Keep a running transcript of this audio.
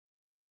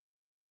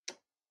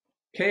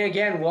Okay,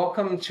 again,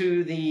 welcome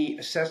to the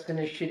Assess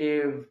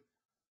Initiative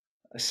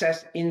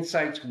Assess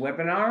Insights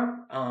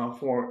webinar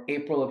for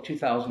April of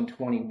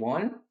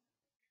 2021.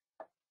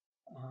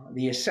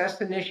 The Assess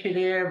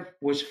Initiative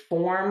was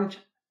formed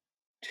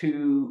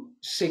to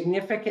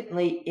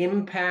significantly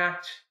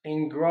impact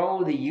and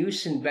grow the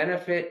use and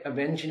benefit of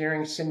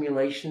engineering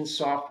simulation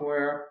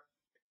software,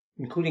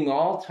 including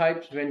all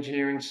types of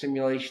engineering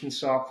simulation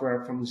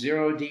software from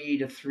 0D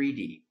to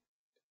 3D.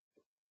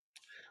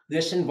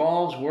 This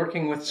involves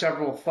working with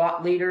several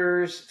thought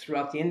leaders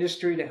throughout the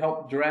industry to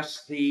help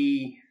address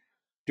the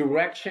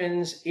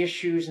directions,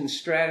 issues, and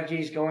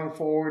strategies going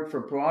forward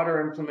for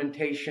broader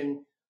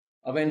implementation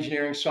of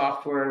engineering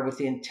software with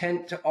the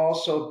intent to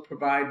also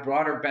provide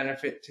broader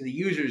benefit to the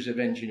users of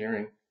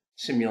engineering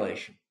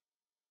simulation.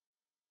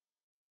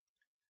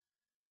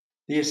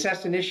 The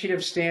Assess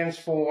Initiative stands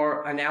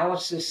for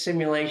Analysis,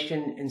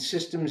 Simulation, and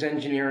Systems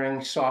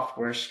Engineering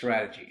Software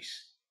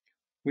Strategies.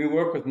 We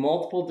work with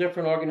multiple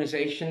different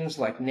organizations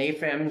like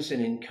NAFEMS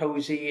and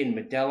Emphysis and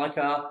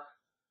Modelica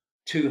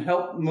to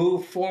help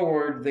move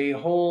forward the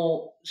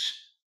whole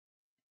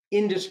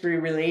industry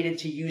related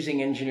to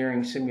using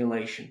engineering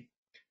simulation.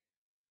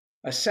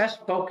 Assess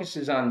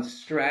focuses on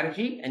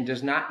strategy and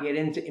does not get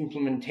into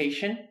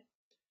implementation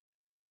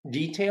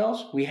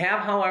details. We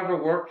have, however,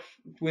 worked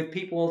with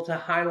people to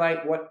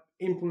highlight what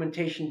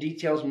implementation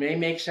details may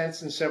make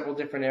sense in several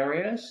different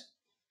areas.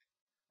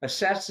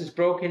 Assess is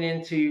broken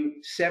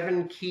into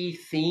 7 key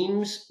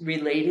themes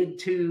related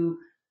to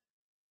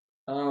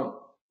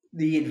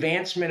the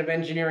advancement of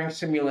engineering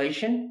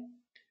simulation.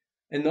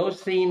 And those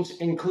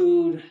themes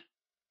include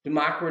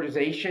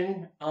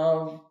democratization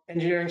of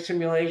engineering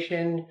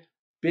simulation,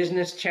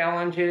 business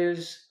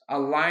challenges,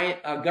 alignment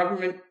of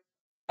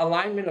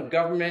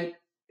government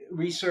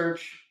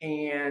research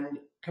and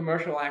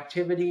commercial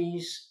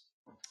activities,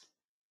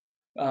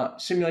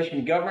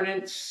 simulation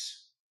governance,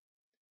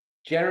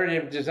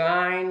 generative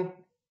design,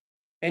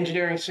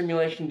 engineering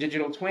simulation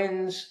digital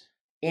twins,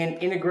 and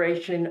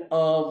integration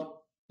of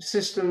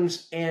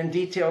systems and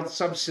detailed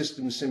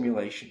subsystem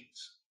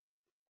simulations.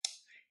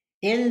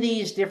 In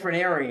these different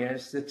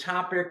areas, the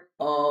topic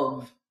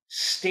of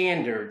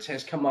standards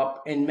has come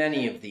up in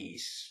many of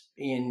these,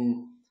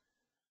 in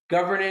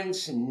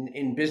governance,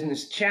 in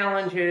business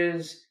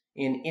challenges,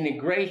 in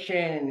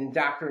integration,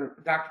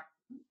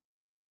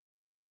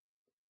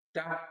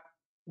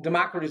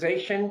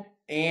 democratization,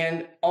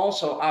 and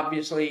also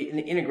obviously in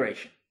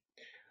integration.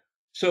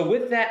 So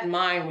with that in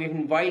mind, we've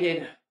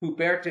invited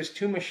Hubertus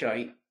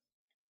Tumascheit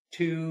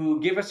to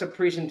give us a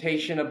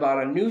presentation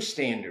about a new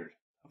standard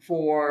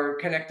for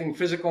connecting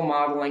physical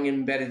modeling and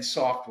embedded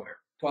software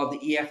called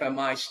the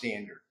eFMI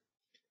standard.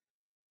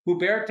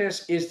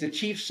 Hubertus is the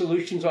Chief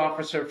Solutions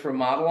Officer for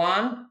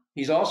Modelon.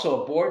 He's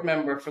also a board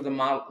member for the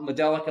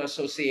Modelica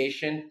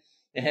Association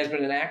and has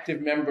been an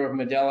active member of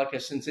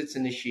Modelica since its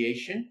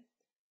initiation.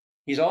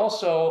 He's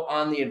also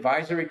on the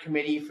advisory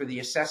committee for the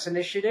Assess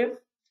Initiative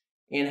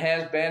and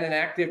has been an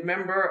active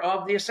member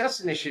of the Assess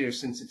Initiative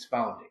since its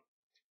founding.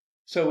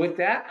 So with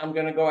that, I'm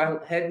going to go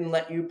ahead and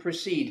let you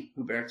proceed,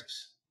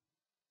 Hubertus.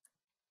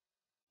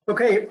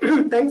 Okay,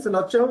 thanks a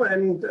lot, Joe,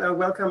 and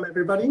welcome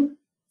everybody.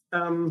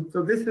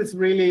 So this is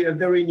really a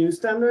very new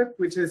standard,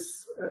 which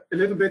is a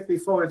little bit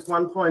before its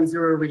 1.0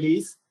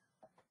 release.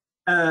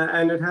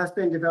 And it has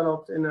been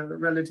developed in a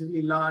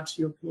relatively large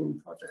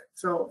European project.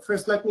 So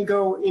first, let me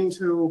go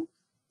into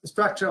the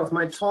structure of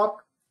my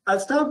talk. I'll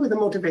start with the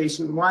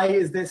motivation. Why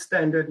is this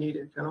standard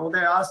needed? You know,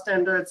 there are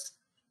standards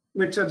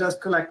which are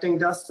just collecting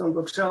dust on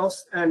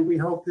bookshelves, and we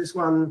hope this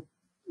one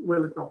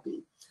will not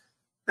be.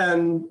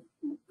 And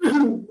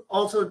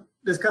also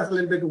discuss a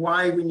little bit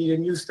why we need a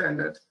new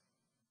standard.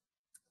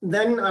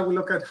 Then I will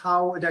look at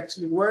how it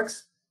actually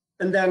works,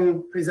 and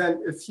then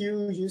present a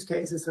few use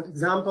cases and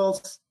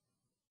examples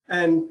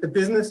and the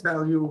business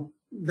value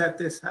that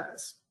this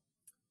has.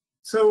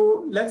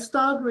 So let's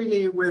start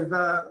really with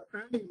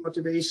early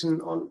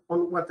motivation on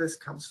what this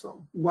comes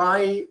from.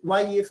 Why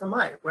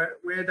eFMI?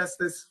 Where does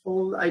this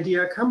whole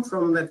idea come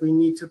from that we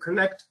need to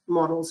connect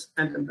models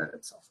and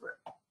embedded software?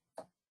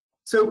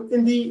 So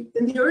in the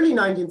early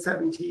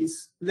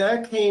 1970s,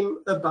 there came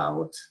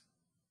about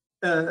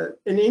an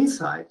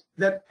insight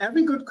that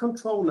every good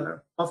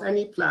controller of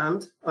any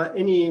plant or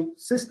any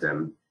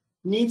system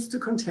needs to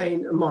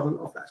contain a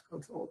model of that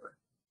controller.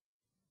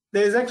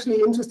 There's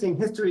actually interesting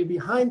history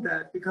behind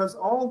that, because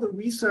all the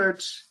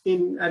research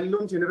at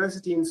Lund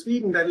University in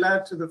Sweden that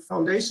led to the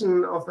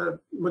foundation of the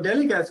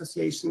Modelica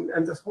Association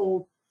and this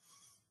whole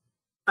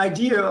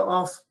idea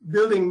of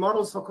building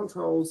models for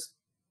controls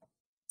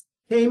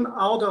came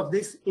out of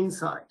this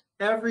insight.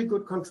 Every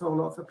good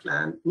controller of a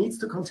plant needs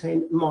to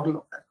contain a model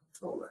of that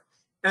controller.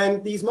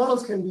 And these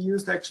models can be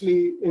used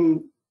actually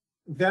in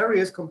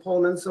various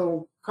components.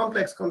 So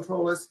complex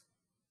controllers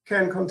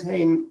can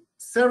contain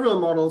several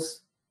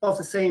models of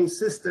the same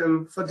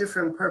system for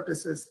different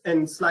purposes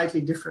and slightly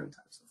different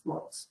types of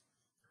models.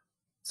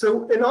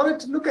 So in order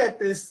to look at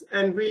this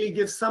and really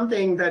give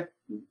something that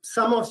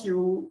some of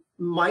you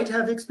might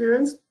have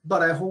experienced,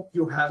 but I hope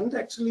you haven't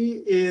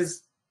actually,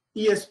 is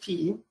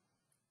ESP,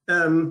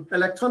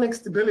 Electronic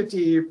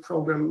Stability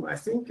Program, I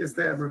think is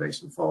the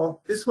abbreviation for.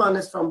 This one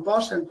is from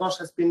Bosch, and Bosch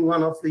has been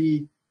one of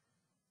the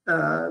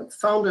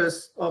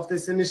founders of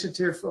this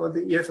initiative for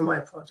the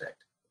eFMI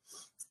project.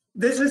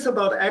 This is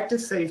about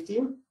active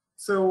safety.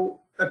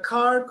 So a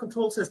car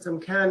control system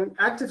can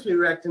actively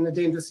react in a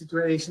dangerous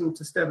situation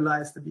to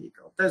stabilize the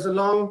vehicle. There's a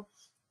long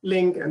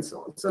link and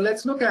so on. So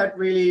let's look at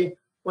really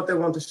what they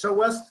want to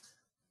show us.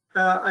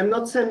 I'm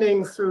not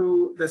sending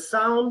through the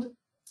sound,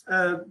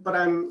 but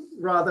I'm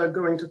rather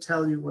going to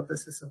tell you what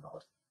this is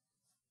about.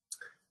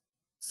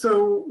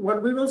 So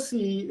what we will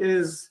see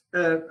is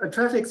a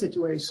traffic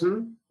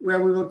situation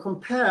where we will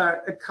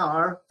compare a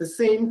car, the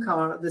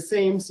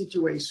same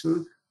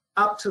situation,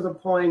 up to the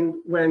point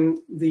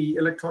when the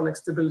electronic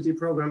stability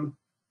program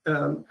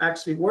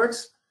actually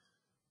works.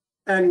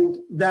 And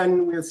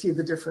then we'll see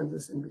the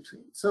differences in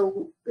between.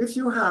 So if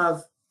you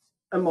have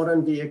a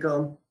modern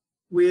vehicle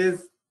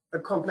with a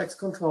complex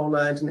controller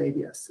and an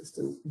ABS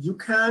system, you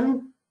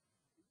can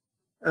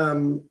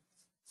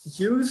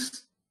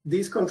use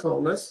these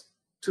controllers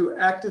to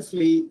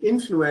actively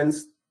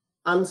influence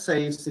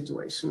unsafe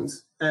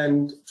situations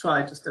and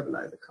try to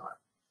stabilize the car.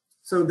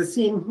 So the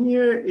scene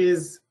here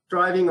is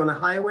driving on a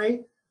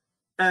highway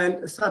and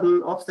a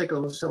sudden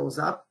obstacle shows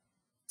up.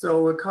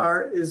 So a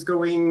car is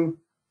going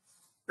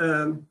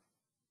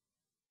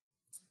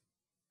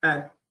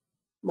at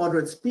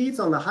moderate speeds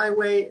on the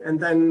highway, and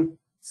then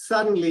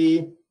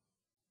suddenly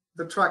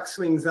the truck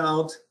swings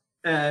out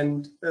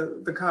and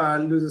the car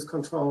loses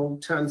control,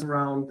 turns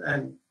around,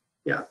 and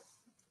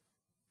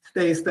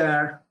stays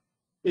there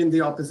in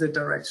the opposite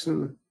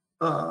direction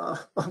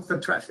of the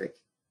traffic.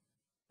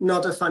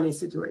 Not a funny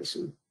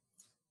situation.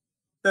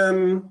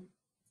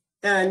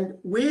 And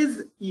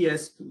with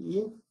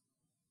ESP,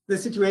 the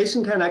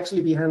situation can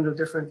actually be handled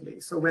differently.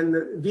 So when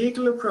the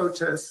vehicle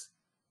approaches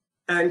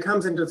and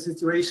comes into a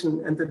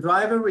situation and the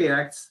driver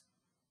reacts,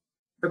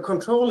 the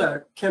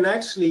controller can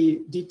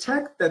actually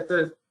detect that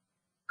the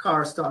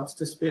car starts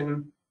to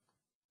spin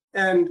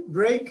and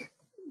brake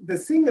the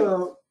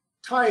single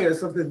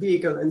tires of the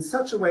vehicle in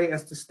such a way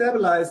as to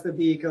stabilize the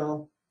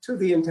vehicle to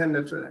the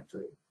intended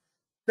trajectory.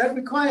 That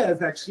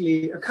requires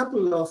actually a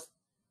couple of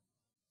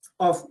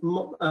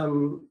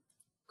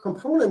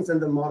components in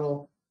the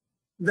model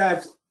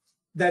that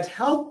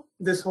help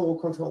this whole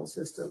control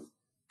system.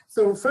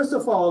 So first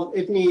of all,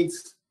 it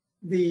needs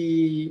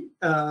a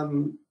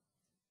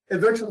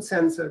virtual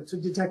sensor to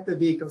detect the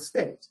vehicle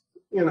state.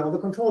 You know, the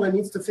controller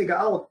needs to figure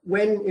out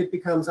when it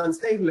becomes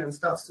unstable and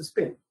starts to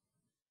spin.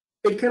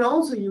 It can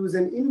also use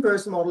an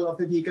inverse model of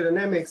the vehicle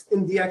dynamics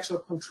in the actual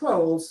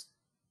controls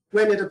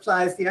when it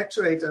applies the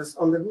actuators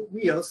on the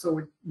wheels. So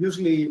it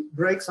usually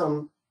brakes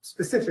on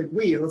specific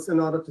wheels in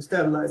order to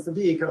stabilize the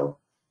vehicle.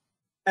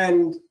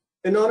 And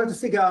in order to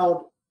figure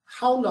out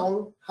how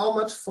long, how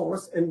much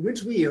force, and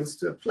which wheels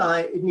to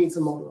apply, it needs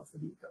a model of the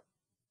vehicle.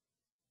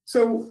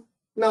 So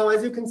now,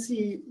 as you can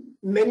see,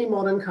 many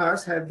modern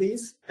cars have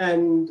these.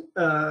 And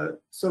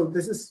so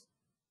this is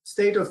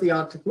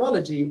state-of-the-art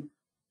technology.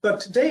 But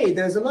today,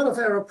 there's a lot of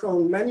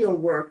error-prone manual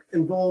work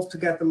involved to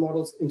get the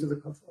models into the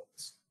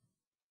controllers.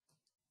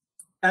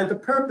 And the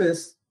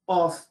purpose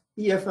of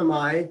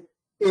eFMI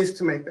is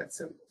to make that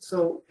simple.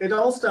 So it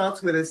all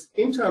starts with this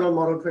internal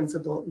model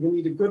principle. You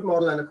need a good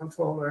model and a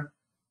controller,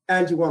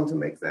 and you want to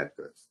make that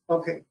good.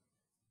 Okay,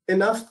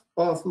 enough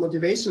of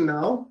motivation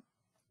now.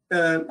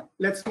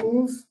 Let's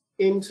move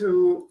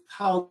into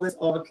how this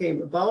all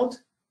came about.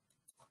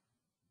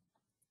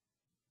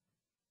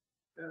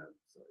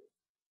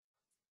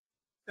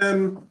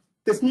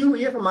 This new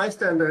eFMI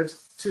standard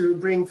to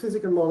bring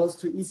physical models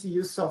to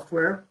ECU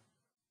software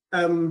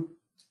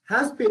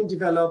has been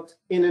developed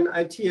in an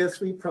ITEA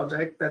 3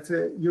 project. That's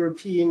a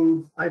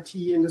European IT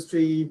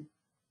industry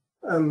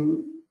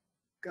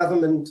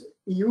government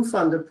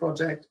EU-funded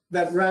project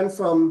that ran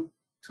from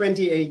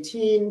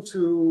 2018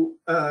 to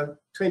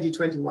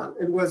 2021.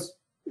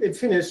 It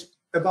finished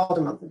about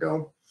a month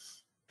ago.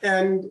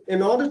 And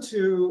in order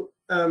to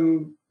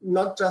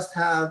not just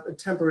have a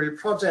temporary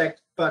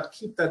project, but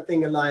keep that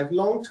thing alive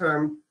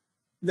long-term,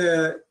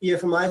 the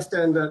eFMI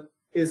standard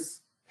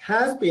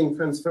has been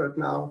transferred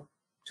now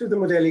to the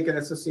Modelica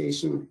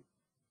Association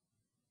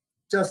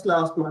just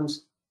last month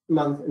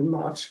in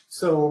March,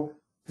 so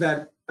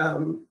that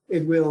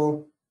it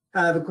will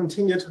have a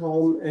continued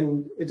home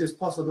and it is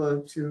possible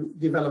to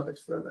develop it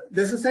further.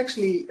 This is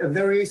actually a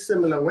very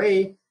similar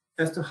way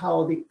as to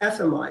how the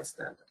eFMI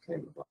standard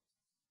came about.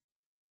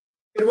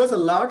 It was a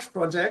large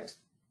project.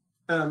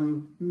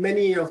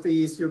 Many of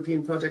these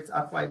European projects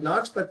are quite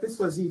large, but this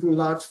was even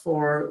large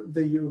for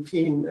the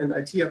European and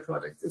ITEA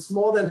projects. It's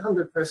more than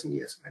 100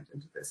 person-years went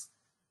into this.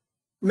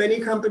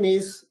 Many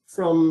companies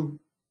from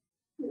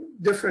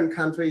different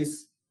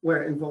countries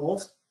were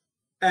involved.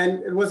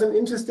 And it was an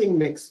interesting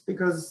mix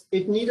because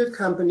it needed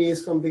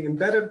companies from the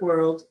embedded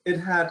world. It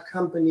had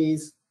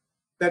companies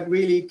that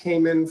really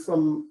came in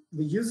from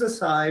the user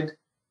side,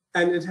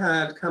 and it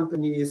had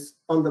companies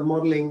on the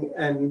modeling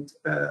and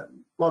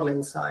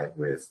modeling side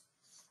with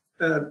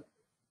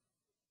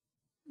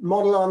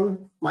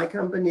Modelon, my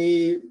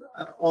company,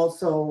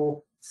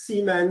 also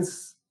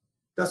Siemens,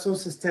 Dassault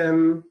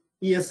Systèmes,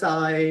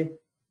 ESI,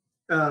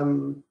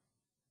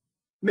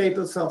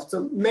 MapleSoft.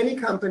 So many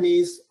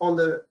companies on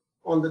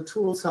the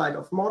tool side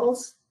of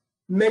models,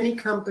 many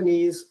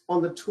companies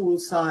on the tool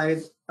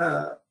side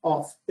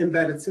of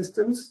embedded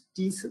systems,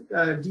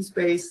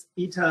 DSpace,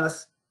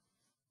 ETAS,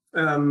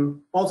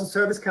 also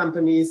service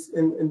companies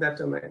in that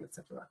domain,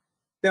 etc.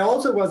 There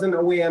also was an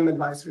OEM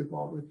advisory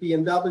board with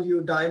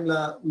BMW,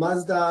 Daimler,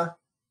 Mazda,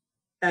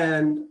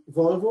 and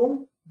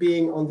Volvo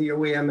being on the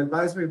OEM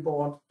advisory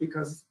board,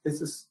 because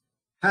this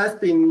has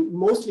been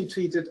mostly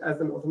treated as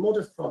an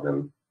automotive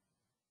problem.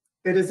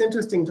 It is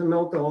interesting to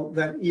note, though,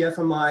 that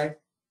eFMI,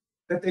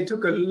 that they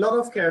took a lot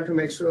of care to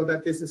make sure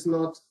that this is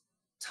not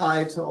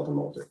tied to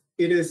automotive.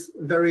 It is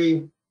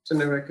very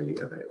generically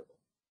available.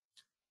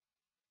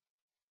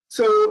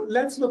 So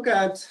let's look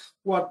at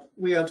what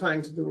we are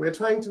trying to do. We're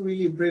trying to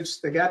really bridge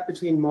the gap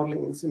between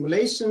modeling and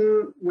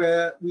simulation,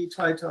 where we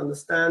try to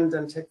understand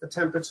and take the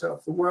temperature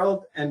of the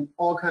world and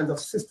all kinds of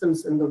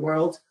systems in the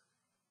world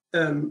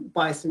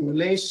by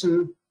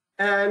simulation,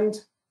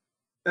 and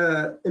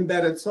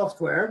embedded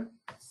software,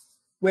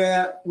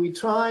 where we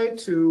try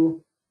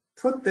to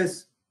put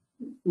this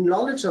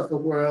knowledge of the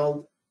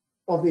world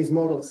of these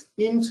models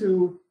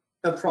into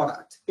a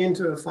product,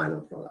 into a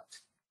final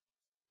product.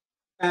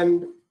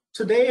 And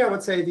today, I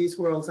would say these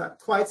worlds are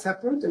quite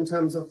separate in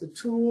terms of the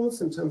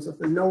tools, in terms of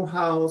the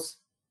know-hows,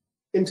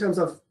 in terms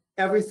of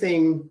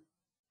everything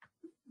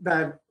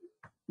that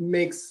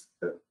makes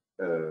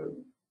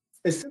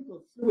a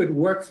simple fluid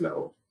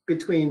workflow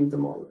between the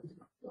model and the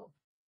workflow.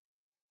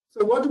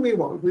 So what do we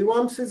want? We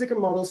want physical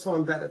models for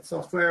embedded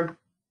software.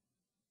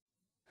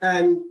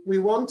 And we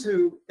want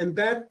to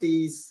embed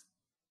these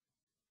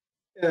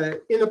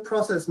in a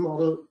process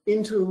model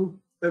into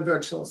a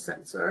virtual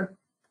sensor.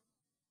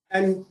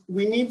 And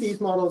we need these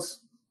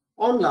models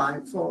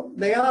online.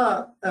 They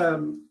are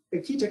a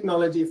key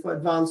technology for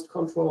advanced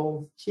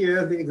control.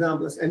 Here, the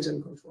example is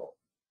engine control.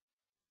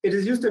 It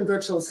is used in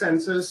virtual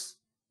sensors.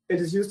 It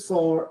is used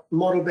for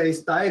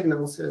model-based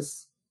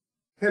diagnosis.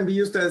 Can be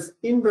used as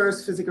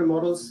inverse physical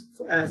models,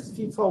 as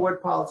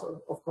feed-forward parts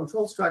of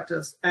control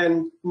structures,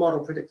 and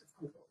model predictive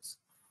controls.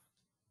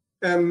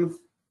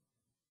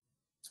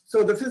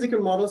 So the physical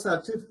models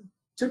are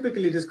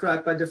typically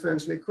described by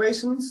differential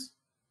equations,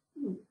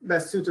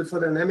 best suited for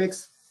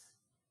dynamics.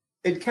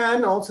 It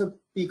can also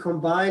be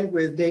combined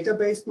with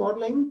data-based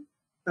modeling.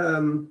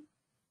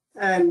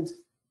 And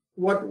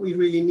what we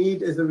really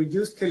need is a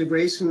reduced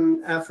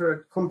calibration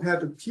effort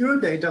compared to pure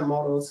data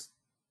models,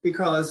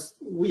 because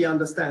we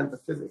understand the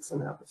physics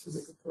and have the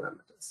physical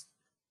parameters.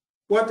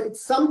 What it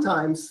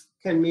sometimes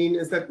can mean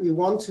is that we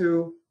want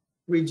to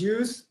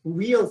reduce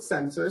real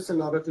sensors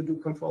in order to do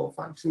control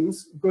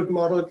functions. Good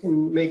model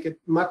can make it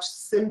much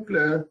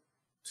simpler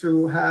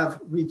to have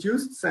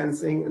reduced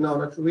sensing in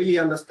order to really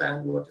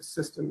understand what the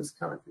system is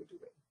currently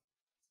doing.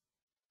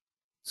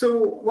 So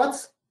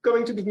what's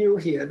going to be new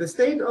here? The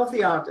state of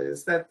the art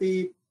is that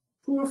the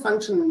poor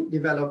function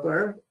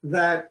developer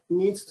that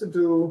needs to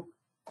do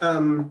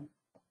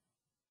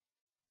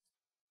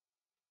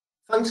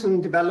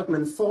function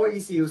development for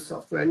ECU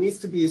software needs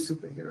to be a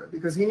superhero,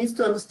 because he needs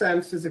to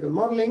understand physical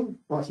modeling,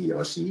 or he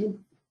or she,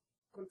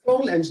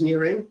 control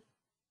engineering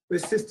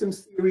with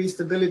systems theory,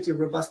 stability,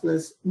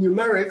 robustness,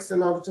 numerics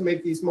in order to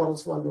make these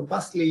models run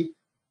robustly,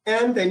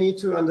 and they need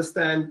to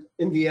understand,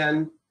 in the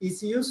end,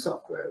 ECU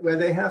software, where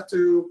they have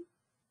to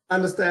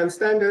understand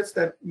standards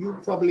that you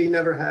probably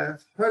never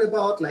have heard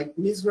about, like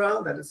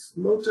MISRA, that is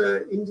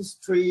Motor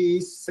Industry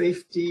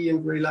Safety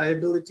and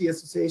Reliability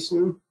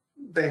Association.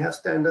 They have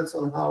standards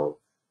on how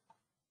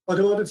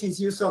automotive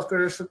ECU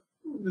software should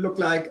look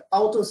like.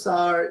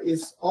 AUTOSAR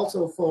is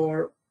also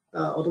for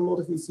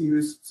automotive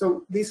ECUs.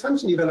 So these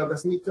function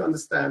developers need to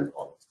understand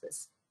all of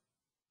this.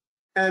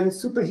 And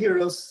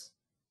superheroes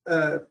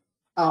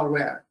are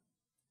rare.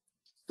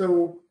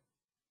 So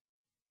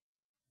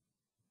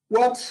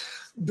what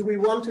do we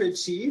want to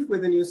achieve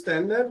with the new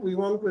standard? We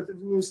want with the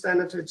new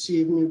standard to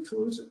achieve new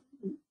tool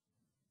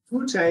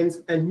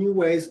chains and new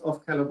ways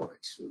of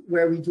calibration,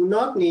 where we do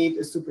not need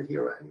a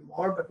superhero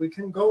anymore, but we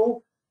can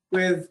go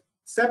with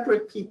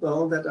separate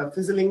people that are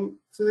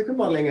physical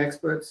modeling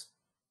experts,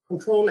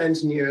 control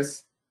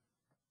engineers,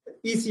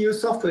 ECU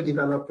software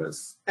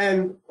developers,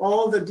 and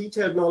all the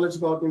detailed knowledge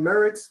about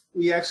numerics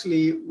we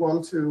actually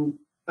want to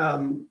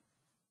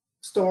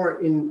store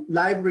in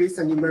libraries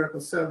and numerical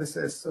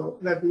services, so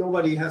that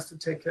nobody has to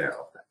take care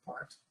of that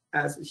part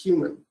as a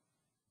human.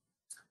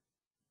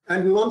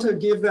 And we want to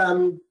give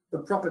them the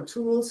proper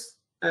tools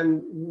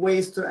and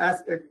ways to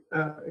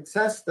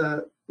access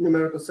the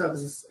numerical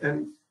services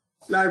and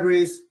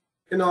libraries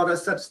in order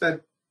such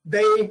that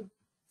they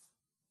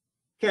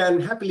can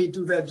happily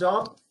do their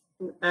job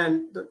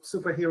and the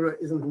superhero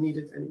isn't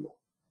needed anymore.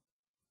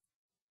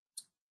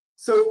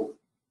 So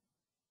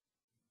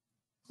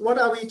what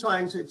are we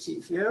trying to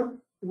achieve here?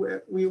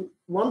 We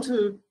want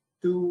to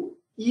do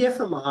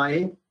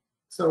eFMI,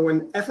 so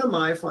an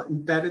FMI for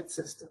embedded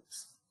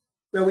systems,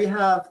 where we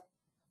have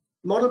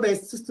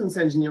model-based systems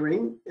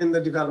engineering in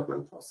the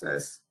development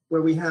process,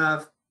 where we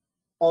have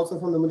also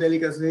from the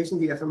Modelica Association,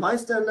 the eFMI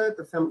standard,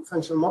 the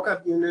functional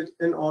mockup unit,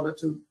 in order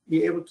to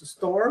be able to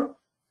store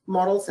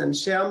models and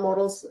share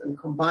models and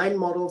combine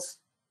models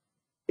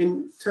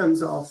in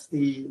terms of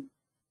the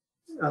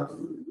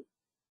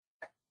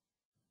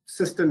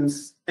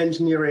systems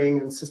engineering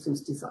and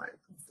systems design.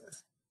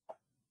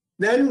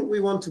 Then we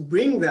want to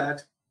bring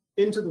that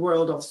into the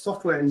world of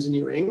software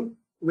engineering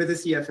with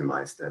this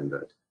eFMI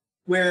standard,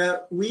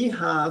 where we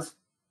have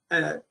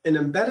an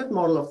embedded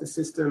model of the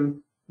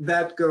system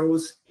that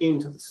goes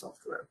into the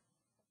software.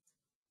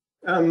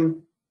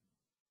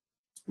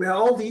 Where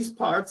all these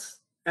parts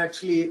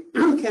actually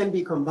can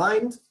be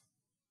combined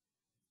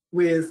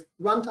with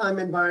runtime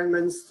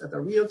environments that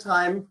are real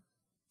time.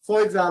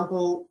 For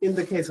example, in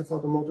the case of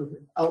automotive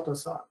with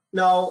AUTOSAR.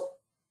 Now,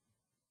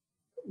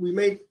 we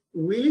made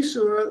really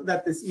sure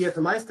that this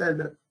eFMI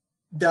standard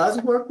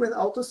does work with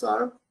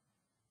AUTOSAR,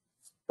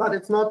 but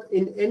it's not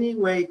in any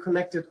way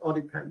connected or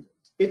dependent.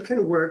 It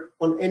can work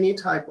on any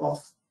type of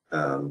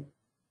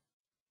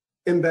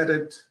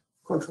embedded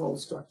control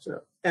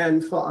structure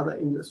and for other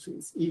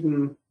industries,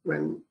 even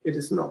when it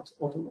is not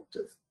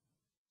automotive.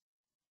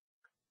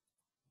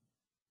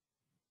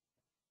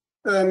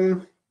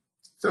 And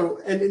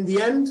in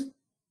the end,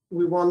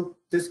 we want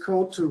this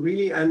code to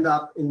really end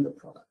up in the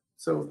product.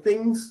 So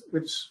things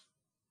which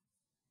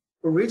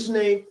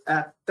originate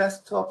at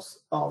desktops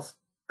of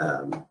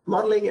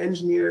modeling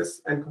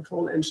engineers and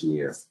control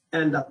engineers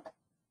end up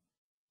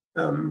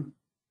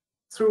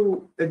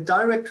through a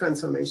direct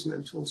transformation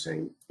and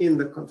toolchain in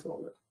the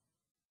controller.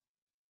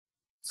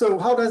 So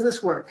how does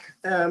this work?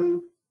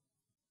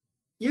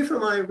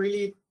 eFMI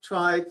really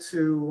tried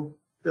to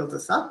build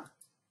this up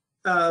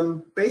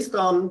based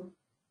on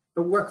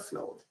a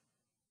workflow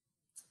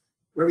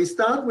where we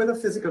start with a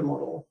physical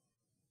model.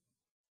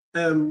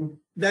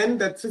 Then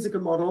that physical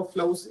model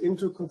flows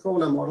into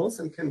controller models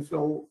and can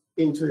flow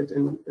into it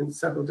in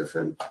several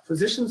different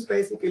positions,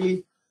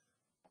 basically.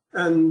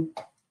 And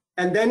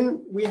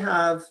then we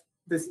have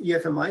this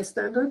eFMI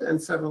standard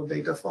and several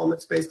data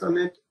formats based on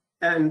it.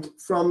 And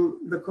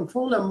from the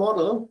controller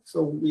model,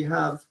 so we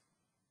have,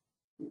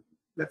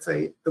 let's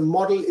say, the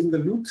model in the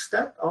loop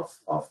step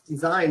of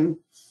design,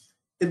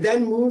 it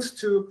then moves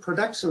to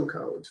production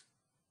code.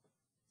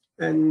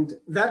 And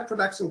that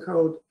production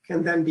code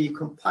can then be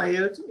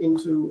compiled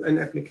into an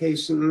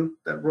application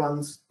that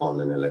runs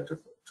on an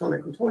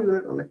electronic control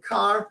unit on a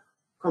car,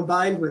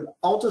 combined with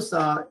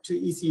AUTOSAR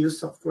to ECU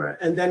software,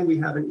 and then we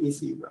have an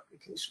ECU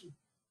application.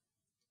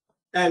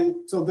 And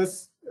so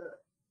this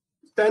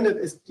standard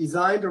is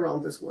designed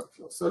around this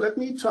workflow. So let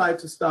me try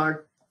to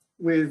start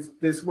with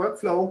this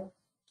workflow,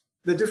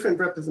 the different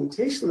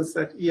representations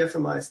that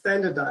eFMI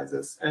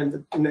standardizes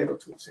and enable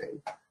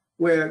toolchain,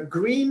 where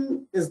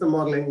green is the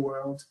modeling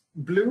world,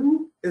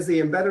 blue is the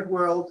embedded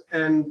world,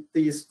 and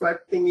the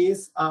striped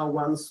thingies are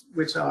ones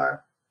which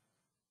are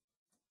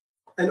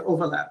an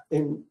overlap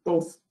in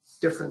both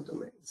different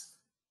domains.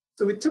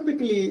 So we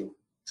typically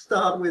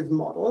start with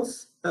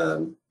models.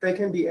 They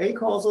can be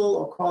acausal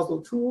or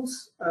causal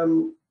tools,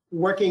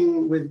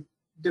 working with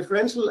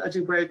differential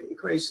algebraic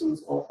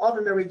equations or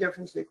ordinary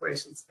differential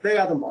equations. They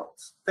are the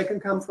models. They can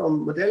come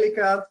from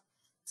Modelica,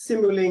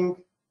 Simulink.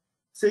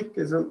 SIG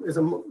is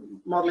a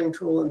modeling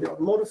tool in the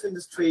automotive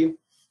industry.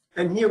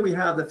 And here we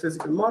have the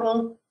physical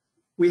model.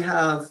 We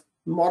have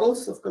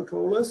models of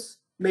controllers,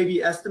 maybe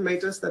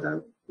estimators that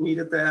are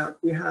needed there.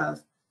 We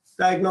have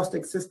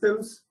diagnostic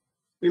systems.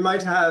 We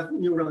might have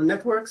neural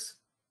networks,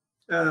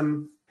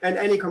 and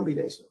any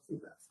combination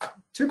of these.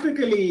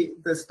 Typically,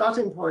 the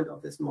starting point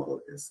of this model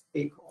is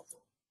acausal.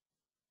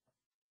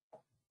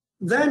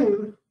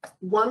 Then,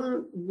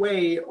 one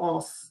way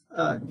of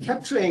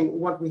capturing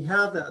what we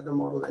have there, the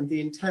model and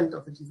the intent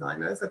of the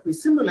designer, is that we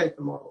simulate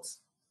the models.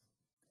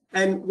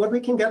 And what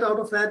we can get out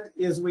of that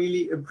is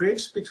really a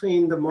bridge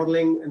between the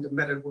modeling and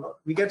embedded world.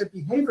 We get a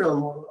behavioral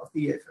model of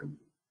the eFMI.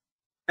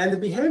 And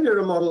the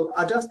behavioral model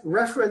are just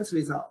reference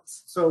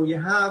results. So you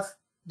have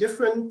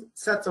different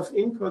sets of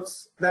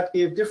inputs that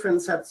give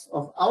different sets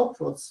of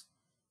outputs,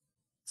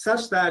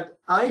 such that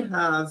I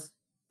have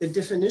a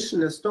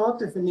definition, a stored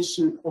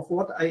definition of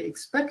what I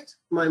expect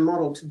my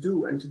model to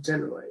do and to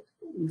generate.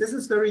 This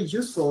is very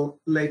useful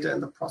later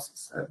in the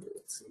process, as we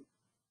will see.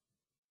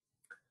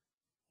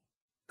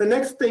 The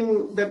next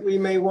thing that we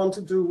may want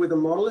to do with a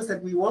model is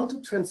that we want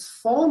to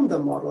transform the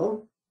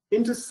model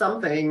into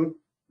something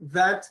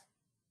that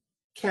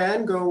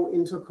can go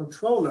into a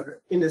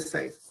controller in a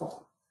safe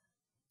form.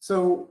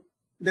 So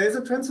there's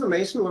a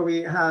transformation where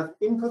we have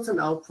inputs and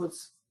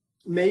outputs,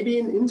 maybe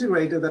an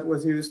integrator that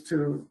was used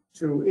to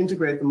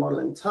integrate the model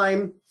in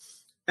time,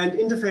 and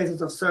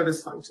interfaces of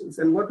service functions.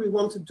 And what we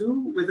want to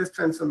do with this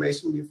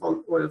transformation, we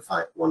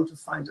want to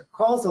find a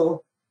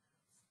causal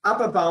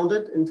upper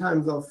bounded in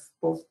terms of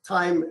both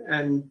time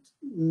and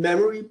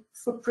memory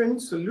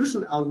footprint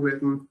solution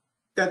algorithm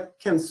that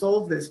can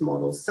solve this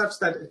model such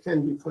that it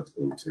can be put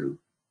into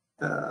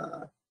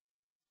a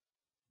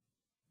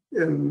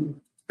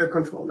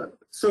controller.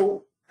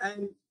 So,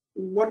 and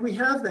what we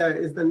have there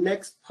is the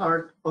next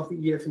part of the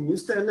eFMI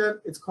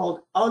standard. It's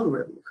called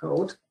algorithm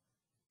code.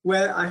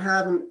 where I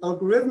have an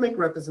algorithmic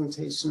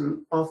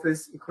representation of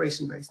this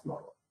equation-based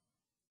model.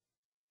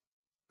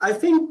 I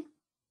think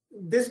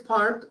this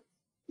part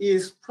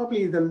is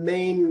probably the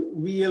main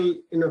real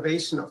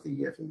innovation of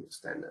the eFMU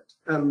standard.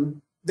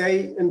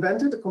 They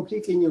invented a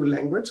completely new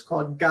language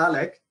called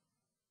GALEC,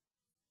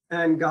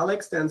 and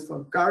GALEC stands for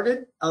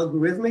Guarded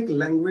Algorithmic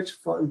Language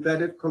for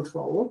Embedded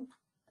Control,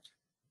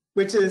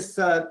 which is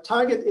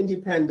target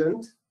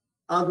independent,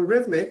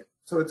 algorithmic,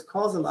 so it's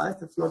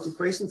causalized, it's not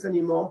equations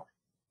anymore,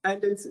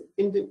 and it's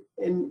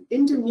an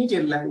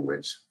intermediate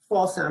language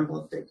for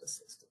sampled data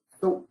systems.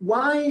 So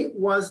why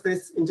was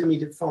this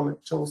intermediate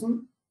format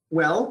chosen?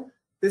 Well,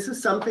 this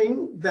is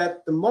something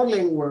that the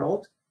modeling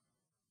world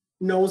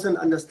knows and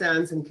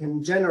understands and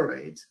can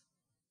generate.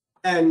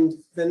 And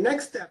the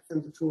next step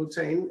in the tool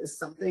chain is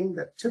something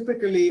that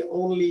typically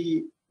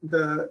only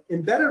the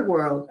embedded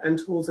world and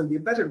tools in the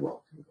embedded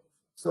world can go.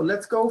 So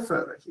let's go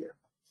further here.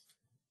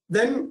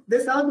 Then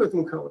this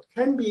algorithm code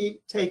can be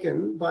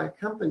taken by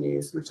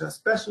companies which are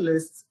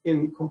specialists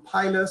in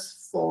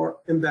compilers for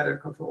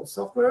embedded control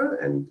software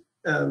and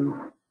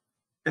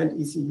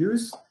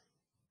ECUs.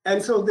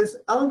 And so this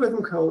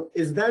algorithm code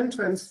is then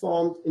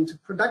transformed into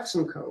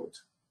production code,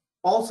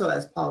 also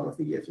as part of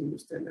the eFMU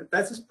standard.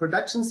 That's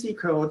production C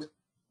code,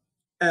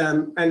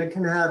 and it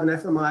can have an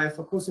eFMI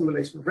for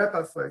co-simulation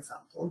wrapper, for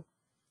example.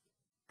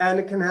 And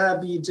it can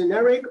be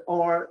generic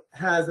or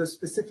has a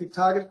specific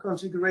target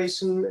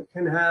configuration. It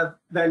can have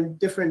then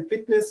different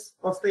bitness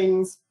of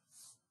things.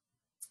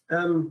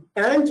 And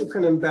you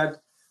can embed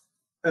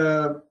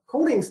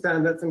coding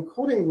standards and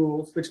coding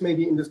rules, which may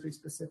be industry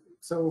specific.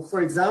 So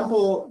for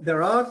example,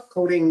 there are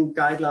coding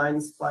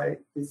guidelines by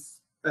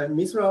this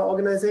MISRA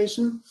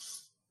organization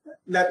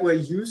that were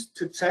used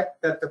to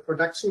check that the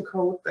production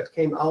code that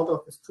came out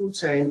of this tool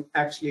chain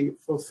actually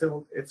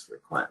fulfilled its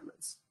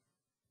requirements.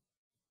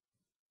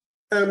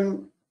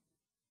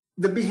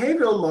 The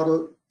behavioral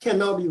model can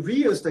now be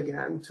reused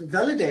again to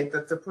validate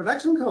that the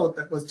production code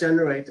that was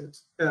generated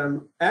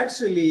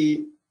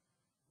actually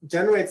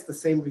generates the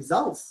same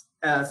results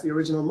as the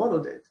original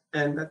model did,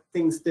 and that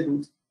things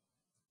didn't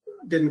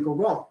go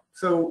wrong.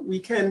 So we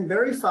can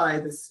verify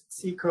this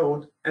C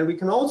code, and we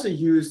can also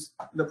use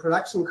the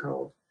production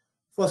code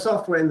for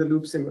software in the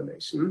loop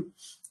simulation,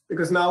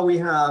 because now we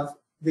have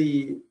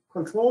the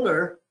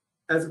controller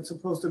as it's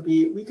supposed to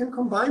be. We can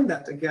combine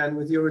that again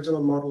with the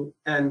original model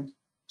and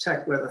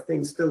check whether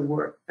things still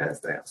work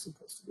as they are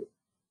supposed to be.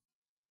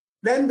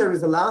 Then there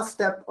is a last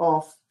step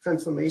of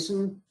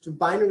transformation to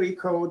binary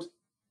code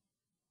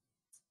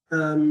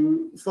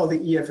for the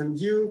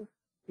eFMU,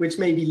 which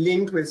may be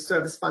linked with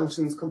service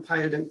functions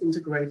compiled and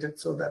integrated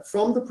so that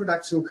from the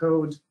production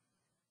code,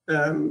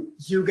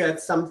 you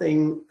get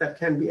something that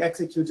can be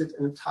executed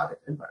in a target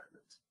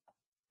environment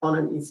on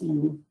an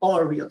ECU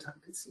or a real-time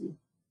PC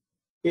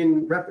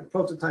in rapid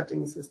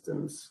prototyping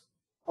systems,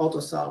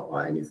 AutoSAR,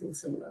 or anything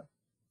similar.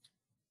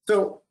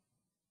 So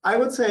I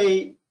would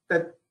say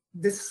that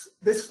this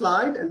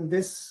slide and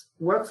this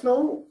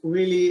workflow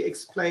really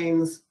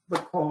explains the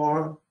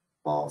core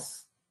of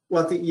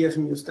what the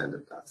eFMU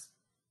standard does.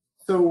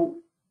 So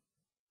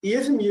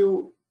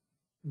eFMU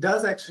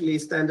does actually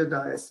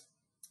standardize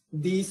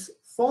these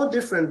 4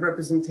 different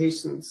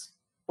representations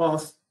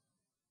of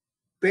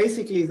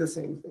basically the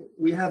same thing.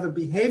 We have a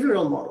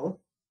behavioral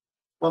model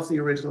of the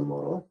original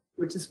model,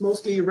 which is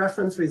mostly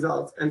reference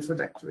results and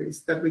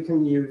trajectories that we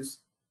can use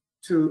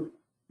to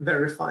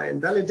verify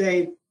and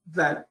validate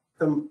that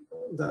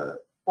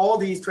all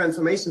these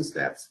transformation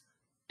steps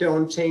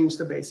don't change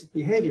the basic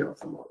behavior of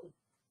the model.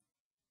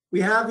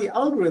 We have the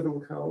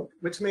algorithm code,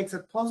 which makes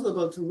it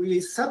possible to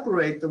really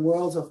separate the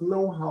worlds of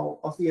know-how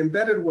of the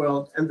embedded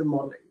world and the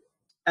modeling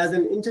as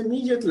an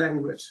intermediate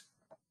language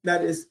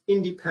that is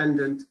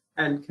independent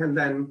and can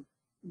then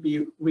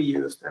be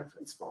reused and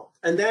transformed.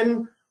 And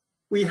then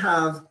we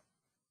have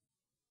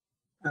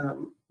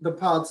the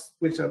parts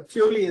which are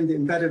purely in the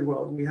embedded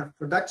world. We have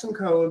production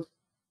code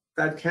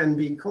that can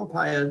be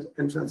compiled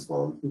and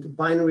transformed into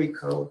binary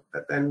code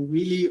that then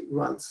really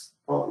runs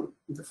on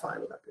the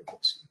final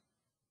application.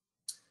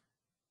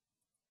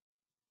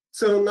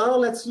 So now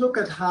let's look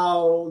at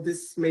how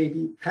this may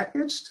be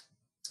packaged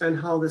and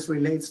how this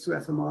relates to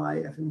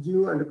eFMI,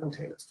 eFMU, and the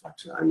container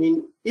structure. I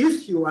mean,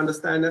 if you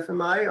understand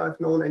eFMI or have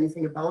known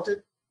anything about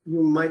it,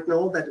 you might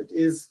know that it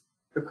is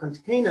the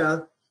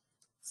container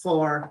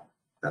for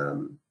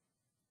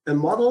a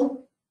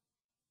model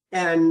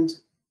and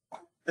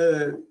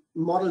a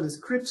model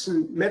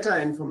description,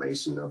 meta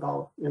information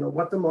about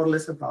what the model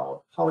is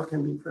about, how it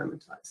can be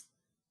parameterized.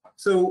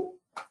 So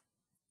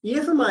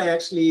eFMI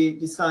actually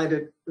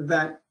decided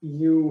that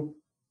you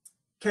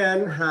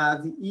can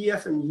have the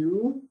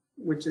eFMU,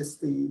 which is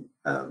the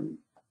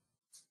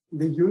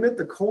unit,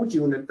 the code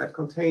unit that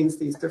contains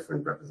these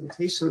different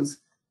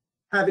representations,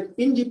 have it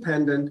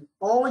independent,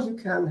 or you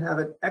can have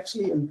it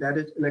actually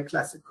embedded in a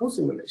classic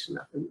co-simulation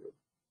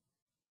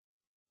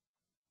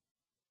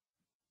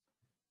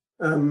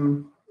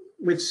eFMU,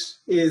 which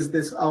is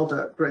this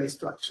outer gray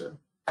structure.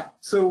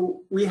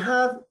 So we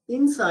have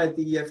inside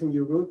the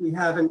eFMU root, we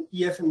have an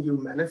eFMU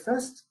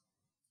manifest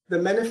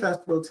the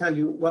manifest will tell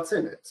you what's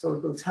in it. So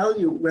it will tell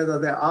you whether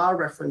there are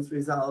reference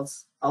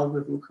results,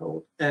 algorithm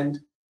code, and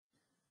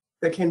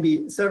there can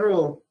be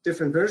several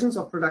different versions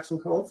of production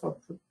code for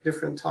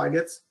different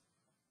targets,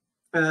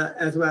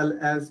 as well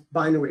as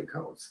binary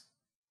codes.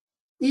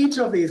 Each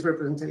of these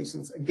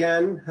representations,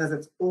 again, has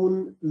its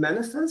own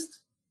manifest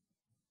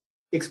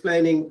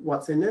explaining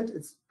what's in it.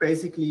 It's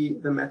basically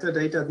the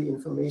metadata, the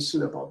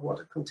information about what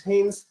it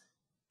contains.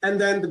 And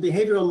then the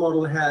behavioral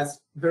model has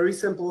very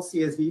simple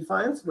CSV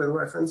files with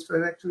reference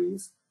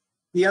trajectories.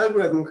 The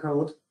algorithm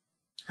code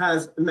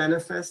has a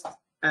manifest,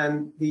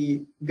 and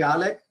the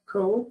GALEC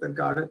code, the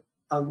guarded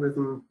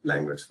algorithm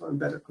language for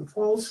embedded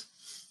controls.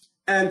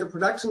 And the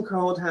production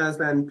code has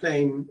then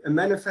plain a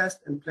manifest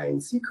and plain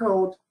C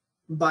code.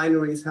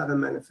 Binaries have a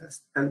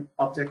manifest and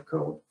object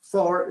code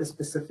for a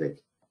specific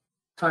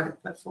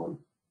target platform.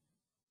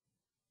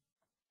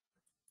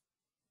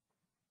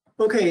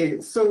 Okay,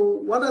 so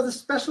what are the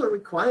special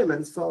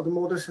requirements for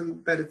automotive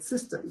embedded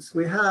systems?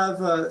 We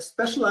have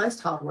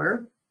specialized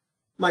hardware,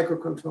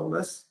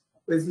 microcontrollers,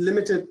 with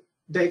limited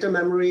data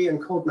memory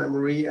and code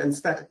memory and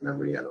static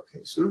memory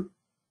allocation.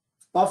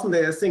 Often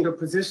they are single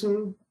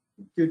position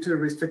due to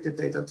restricted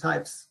data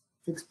types,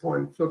 fixed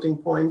point, floating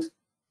point.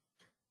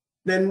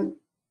 Then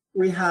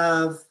we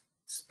have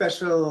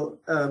special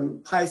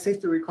high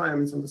safety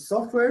requirements on the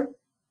software.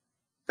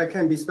 There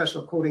can be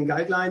special coding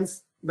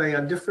guidelines. They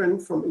are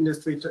different from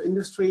industry to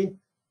industry.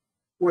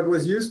 What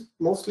was used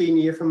mostly in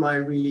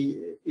eFMI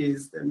really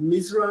is the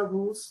MISRA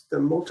rules, the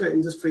Motor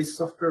Industry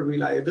Software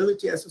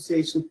Reliability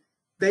Association.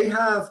 They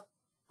have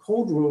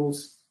code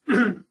rules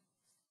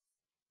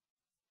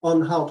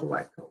on how to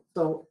write code.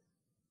 So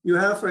you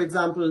have, for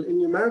example, in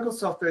numerical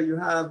software, you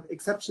have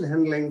exception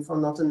handling for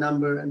not a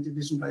number and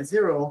division by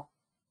 0.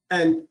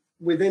 And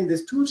within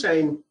this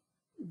toolchain,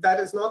 that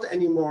is not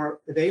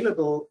anymore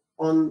available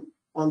on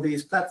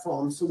these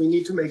platforms. So we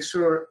need to make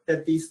sure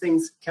that these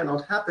things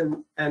cannot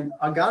happen and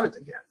are guarded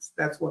against.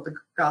 That's what the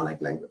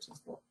GALEC language is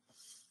for.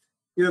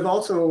 You have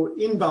also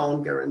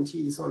inbound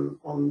guarantees on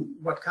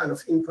what kind of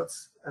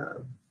inputs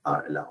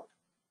are allowed.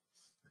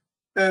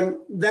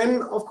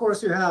 Then, of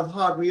course, you have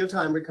hard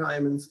real-time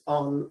requirements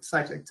on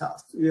cyclic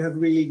tasks. You have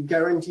really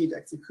guaranteed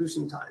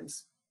execution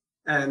times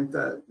and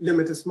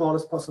limit the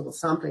smallest possible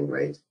sampling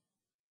rate.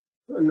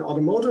 In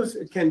automotive,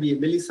 it can be a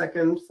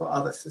millisecond. For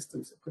other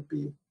systems, it could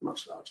be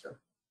much larger.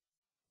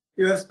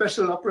 You have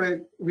special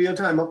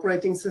real-time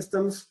operating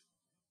systems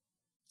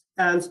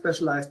and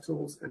specialized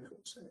tools and tool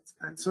chains.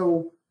 And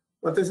so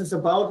what this is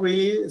about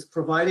really is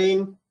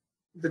providing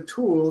the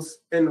tools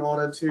in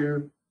order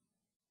to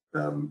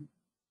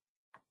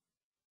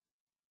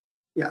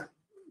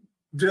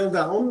drill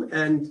down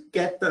and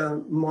get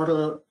the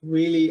model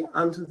really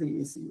onto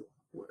the ECU.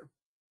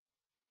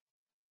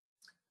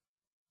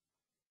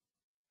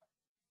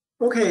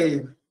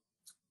 Okay,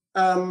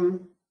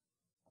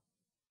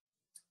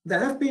 there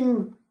have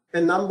been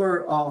a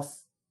number of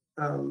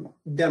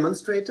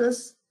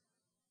demonstrators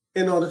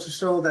in order to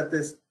show that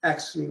this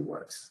actually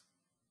works.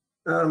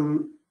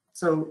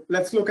 So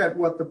let's look at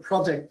what the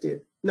project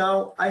did.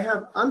 Now,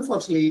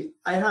 unfortunately,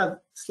 I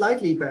have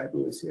slightly bad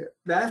news here.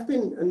 There have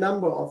been a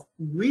number of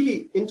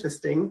really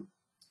interesting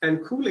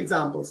and cool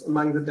examples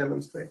among the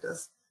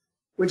demonstrators,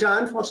 which I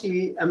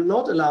unfortunately am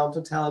not allowed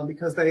to tell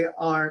because they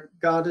are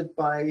guarded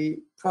by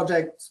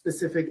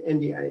project-specific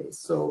NDAs.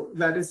 So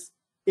that is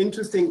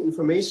interesting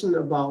information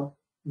about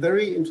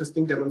very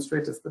interesting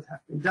demonstrators that have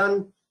been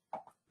done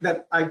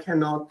that I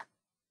cannot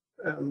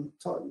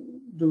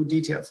do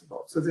details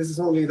about. So this is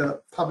only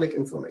the public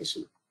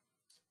information.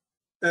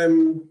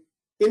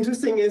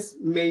 Interesting is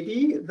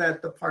maybe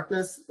that the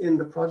partners in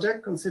the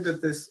project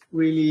considered this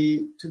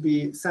really to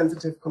be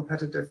sensitive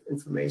competitive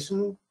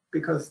information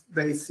because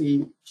they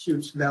see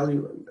huge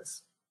value in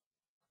this.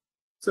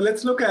 So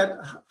let's look at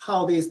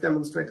how these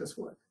demonstrators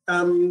work,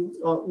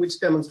 or which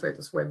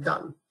demonstrators were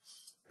done.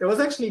 There was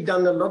actually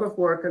done a lot of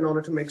work in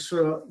order to make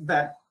sure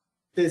that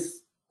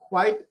this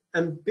quite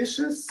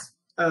ambitious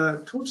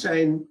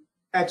toolchain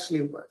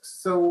actually works.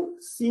 So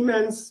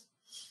Siemens,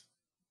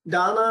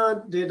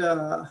 Dana did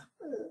a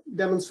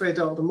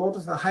demonstrator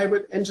automotive, a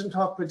hybrid engine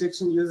torque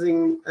prediction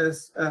using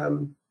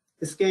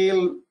a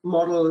scale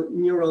model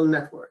neural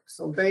network.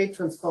 So they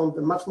transformed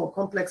a much more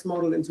complex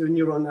model into a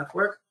neural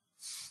network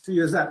to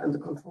use that in the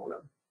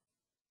controller.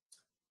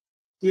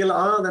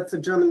 DLR, that's the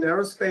German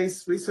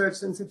Aerospace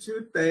Research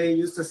Institute. They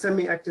used a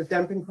semi-active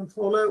damping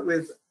controller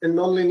with a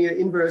nonlinear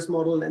inverse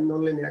model and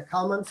nonlinear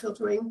Kalman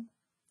filtering.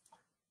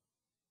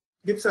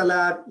 Gipsa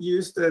Lab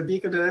used a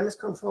vehicle dynamics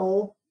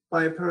control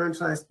by a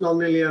parameterized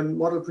nonlinear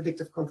model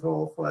predictive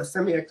control for a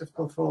semi-active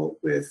control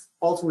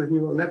also with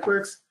neural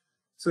networks.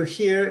 So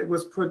here it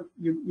was put,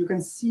 you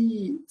can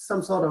see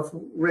some sort of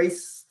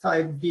race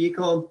type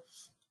vehicle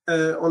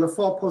on a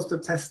 4-poster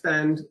test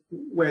stand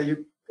where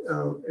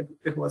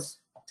it was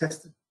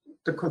tested.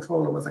 The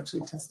controller was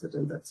actually tested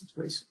in that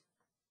situation.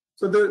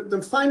 So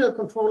the final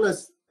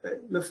controllers,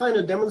 the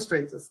final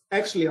demonstrators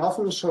actually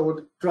often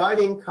showed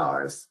driving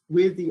cars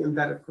with the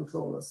embedded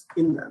controllers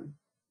in them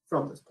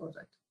from this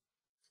project.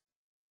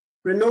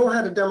 Renault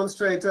had a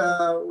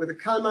demonstrator with a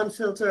Kalman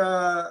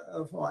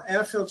filter for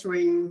air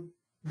filtering.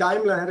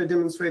 Daimler had a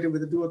demonstrator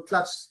with a dual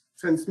clutch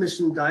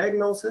transmission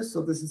diagnosis.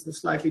 So this is a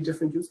slightly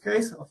different use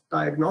case of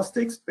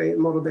diagnostics,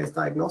 model-based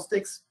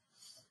diagnostics.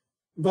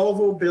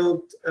 Volvo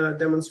built a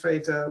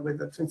demonstrator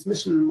with a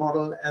transmission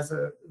model as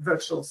a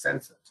virtual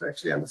sensor to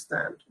actually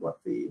understand what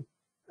the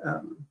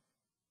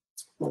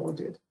model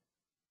did.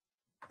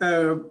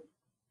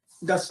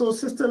 Dassault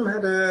System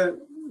had a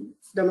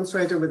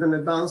demonstrator with an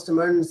advanced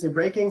emergency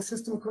braking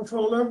system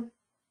controller.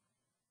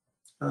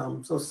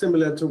 So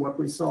similar to what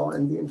we saw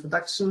in the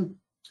introduction.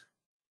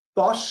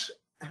 Bosch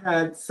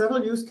had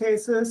several use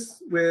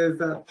cases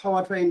with a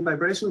powertrain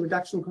vibration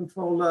reduction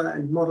controller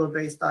and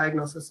model-based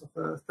diagnosis of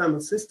a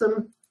thermal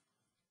system.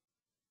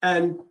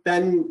 And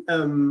then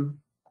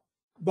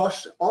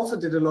Bosch also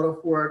did a lot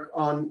of work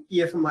on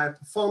eFMI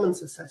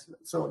performance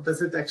assessment. So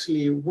does it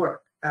actually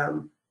work?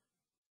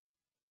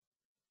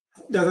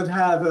 Does it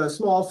have a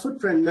small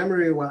footprint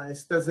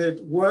memory-wise? Does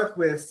it work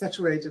with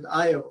saturated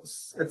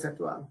IOs,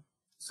 etc.?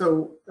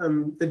 So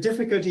the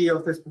difficulty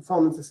of this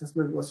performance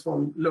assessment was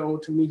from low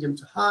to medium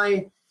to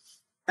high,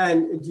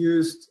 and it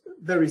used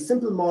very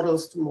simple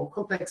models to more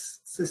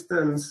complex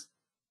systems,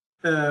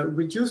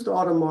 reduced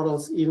order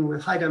models even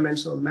with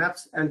high-dimensional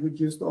maps, and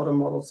reduced order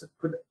models that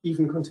could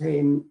even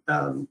contain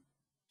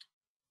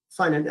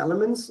finite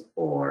elements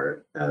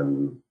or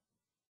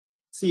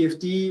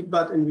CFD,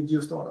 but in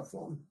reduced order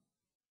form.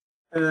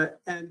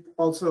 And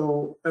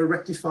also a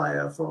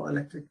rectifier for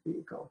electric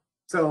vehicle.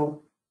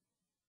 So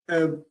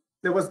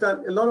there was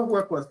done, a lot of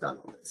work was done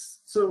on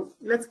this. So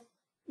let's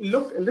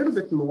look a little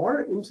bit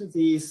more into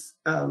these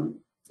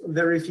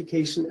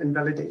verification and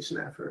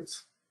validation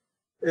efforts.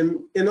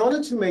 In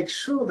order to make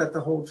sure that the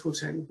whole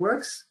toolchain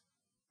works,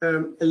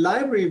 a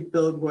library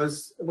build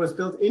was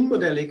built in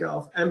Modelica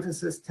of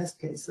Emphysis test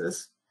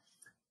cases.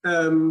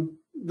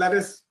 That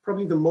is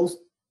probably the most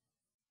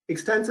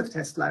extensive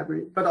test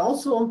library, but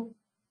also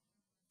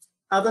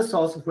other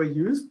sources were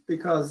used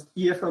because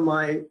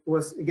eFMI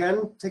was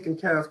again taken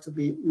care of to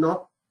be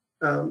not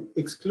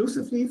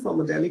exclusively for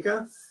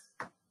Modelica.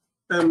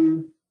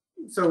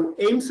 So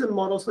AIMSIM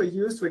models were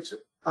used, which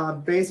are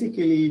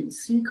basically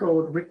C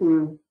code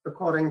written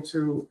according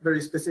to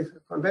very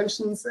specific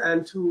conventions,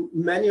 and two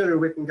manually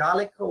written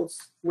Garlic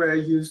codes were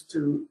used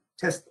to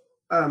test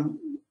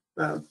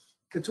the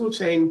tool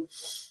chain.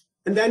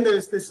 And then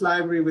there's this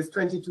library with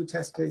 22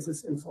 test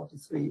cases in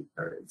 43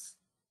 variants.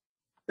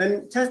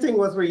 Then testing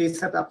was really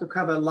set up to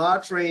cover a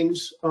large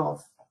range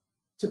of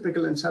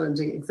typical and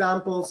challenging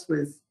examples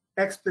with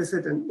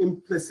explicit and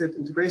implicit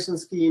integration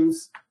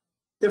schemes,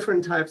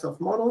 different types of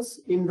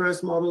models,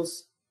 inverse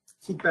models,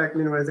 feedback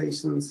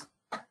linearizations,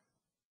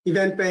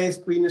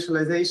 event-based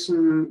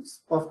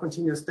reinitializations of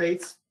continuous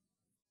states.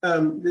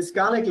 This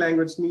Garlic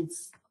language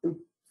needs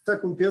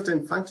certain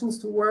built-in functions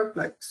to work,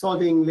 like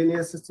solving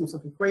linear systems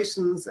of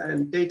equations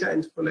and data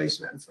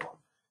interpolation and so on.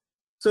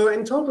 So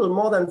in total,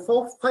 more than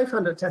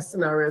 500 test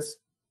scenarios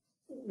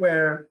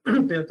were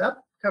built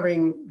up,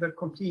 covering the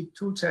complete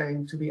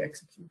toolchain to be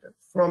executed,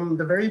 from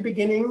the very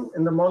beginning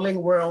in the modeling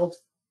world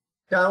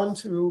down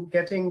to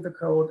getting the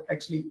code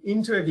actually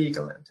into a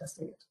vehicle and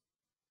testing it.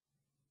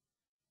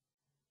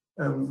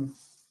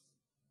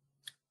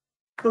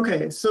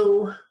 Okay,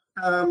 so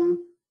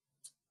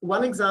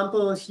one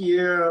example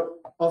here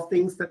of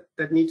things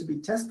that need to be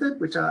tested,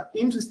 which are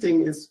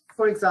interesting, is,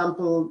 for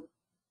example,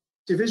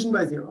 division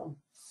by zero.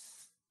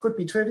 Could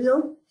be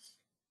trivial.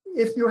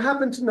 If you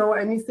happen to know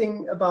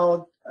anything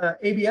about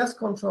ABS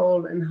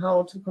control and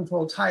how to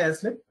control tire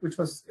slip, which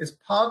is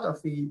part of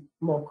the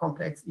more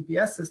complex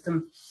EPS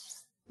system,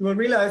 you will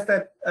realize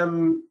that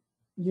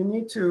you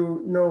need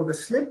to know the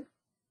slip,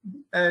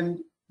 and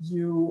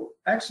you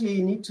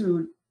actually need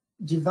to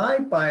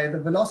divide by the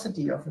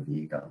velocity of the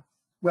vehicle.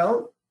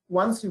 Well,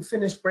 once you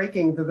finish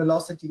braking, the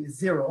velocity is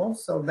zero,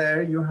 so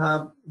there you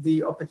have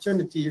the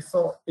opportunity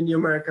for a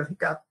numerical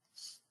hiccup.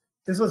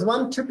 This was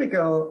one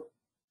typical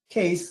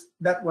case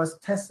that was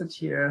tested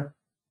here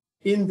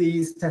in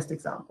these test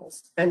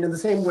examples. And in the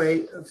same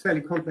way, a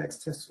fairly complex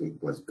test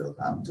suite was built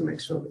up to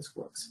make sure this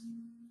works.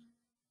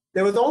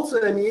 There was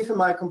also an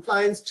eFMI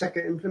compliance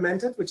checker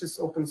implemented, which is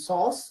open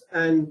source,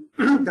 and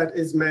that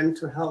is meant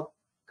to help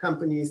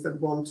companies that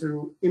want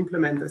to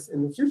implement this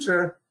in the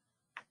future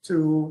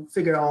to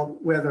figure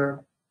out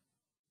whether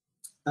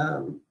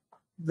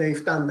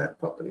they've done that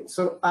properly.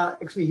 So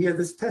actually here,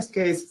 this test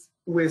case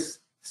with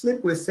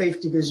slip with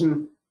safe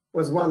division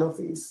was one of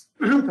these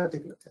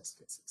particular test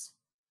cases.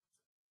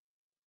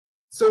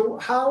 So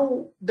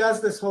how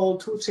does this whole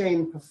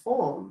toolchain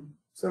perform?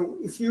 So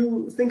if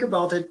you think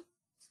about it,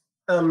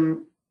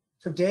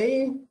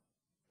 today,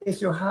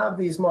 if you have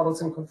these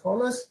models and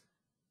controllers,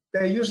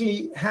 they're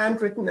usually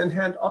handwritten and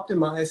hand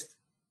optimized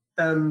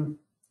in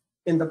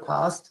the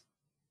past.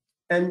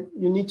 And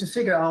you need to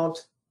figure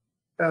out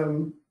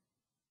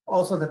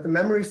also that the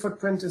memory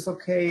footprint is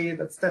okay,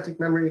 that static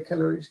memory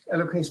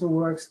allocation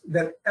works,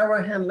 that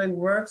error handling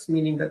works,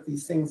 meaning that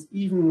these things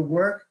even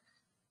work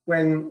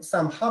when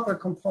some hardware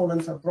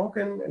components are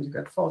broken and you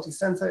get faulty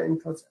sensor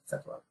inputs,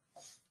 etc.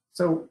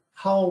 So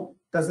how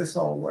does this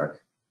all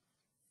work?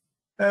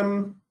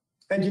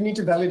 And you need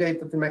to validate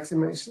that the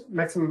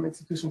maximum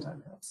execution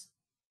time helps.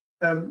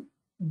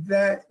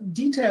 The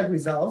detailed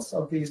results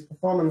of these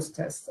performance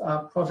tests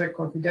are project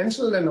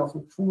confidential and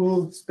often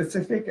tool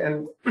specific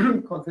and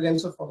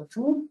confidential for the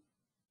tool.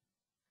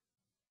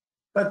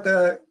 But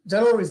the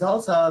general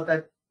results are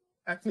that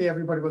actually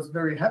everybody was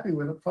very happy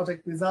with the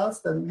project results.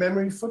 The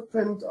memory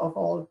footprint of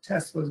all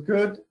tests was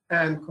good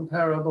and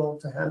comparable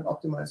to hand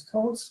optimized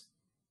codes.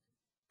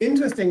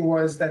 Interesting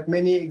was that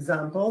many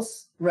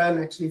examples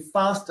ran actually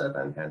faster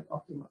than hand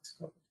optimized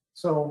code.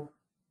 So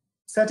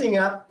setting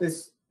up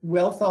this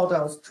well thought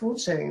out tool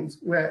chains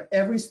where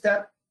every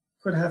step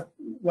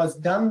was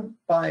done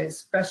by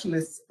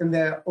specialists in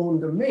their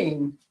own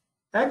domain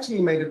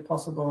actually made it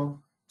possible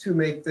to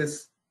make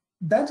this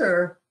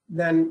better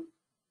than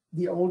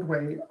the old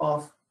way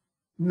of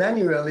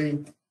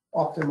manually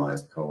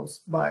optimized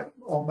codes by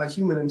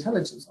human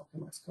intelligence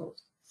optimized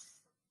codes.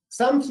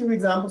 Some few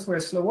examples were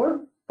slower,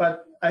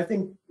 but I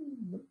think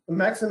the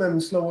maximum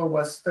slower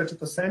was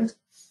 30%.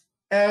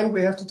 And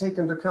we have to take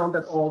into account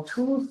that all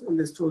tools in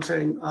this tool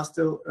chain are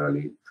still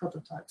early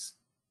prototypes.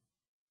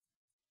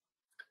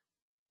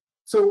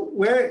 So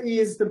where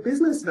is the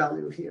business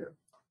value here?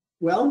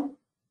 Well,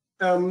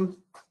 one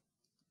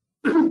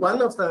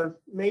of the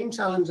main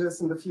challenges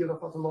in the field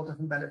of automotive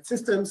embedded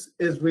systems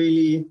is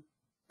really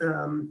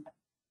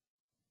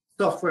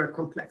software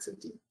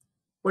complexity.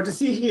 What you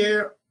see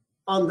here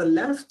on the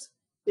left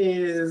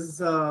is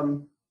a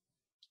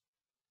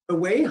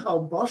way how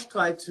Bosch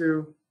tried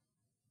to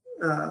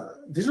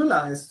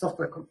visualize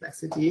software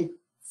complexity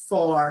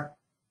for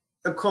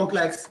a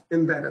complex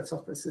embedded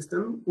software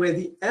system where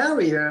the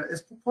area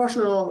is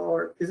proportional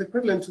or is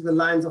equivalent to the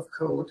lines of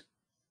code.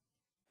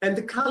 And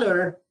the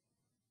color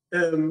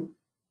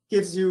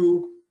gives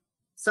you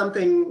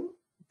something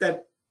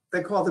that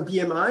they call the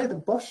BMI, the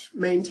Bosch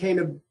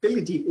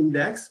Maintainability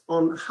Index,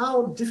 on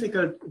how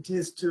difficult it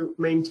is to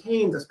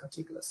maintain this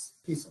particular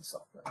piece of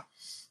software.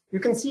 You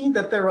can see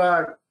that there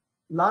are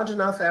large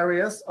enough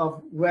areas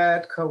of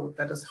red code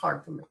that is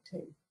hard to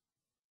maintain.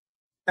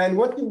 And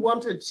what you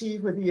want to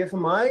achieve with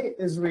eFMI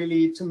is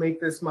really to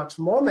make this much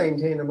more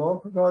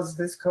maintainable, because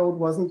this code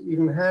wasn't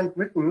even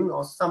handwritten,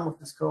 or some of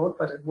this code,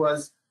 but it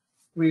was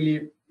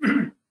really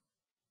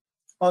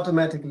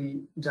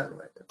automatically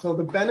generated. So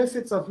the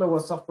benefits of lower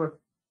software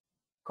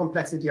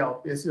complexity are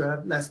obvious. You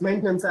have less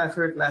maintenance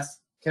effort, less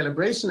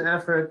calibration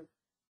effort,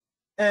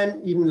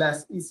 and even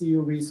less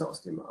ECU resource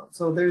demand.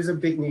 So there is a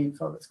big need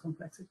for this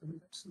complexity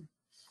reduction.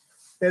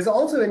 There's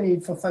also a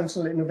need for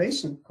functional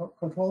innovation.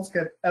 Controls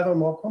get ever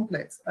more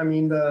complex. I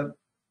mean, the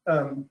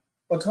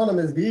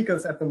autonomous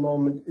vehicles at the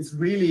moment is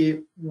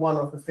really one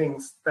of the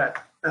things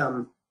that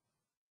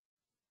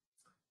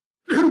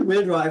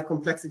will drive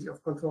complexity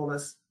of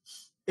controllers.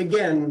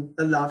 Again,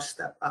 a large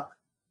step up.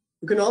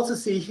 You can also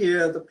see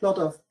here the plot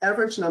of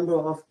average number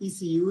of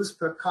ECUs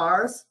per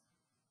cars.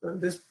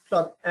 This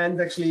plot ends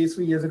actually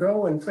 3 years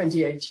ago in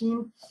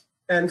 2018.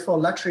 And for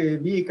luxury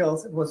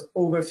vehicles, it was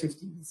over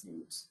 50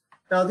 ECUs.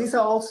 Now, these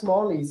are all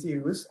small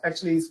ECUs.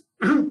 Actually,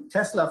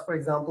 Tesla, for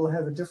example,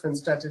 has a different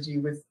strategy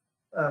with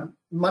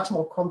much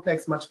more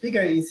complex, much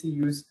bigger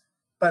ECUs,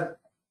 but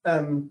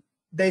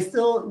they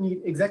still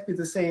need exactly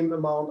the same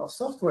amount of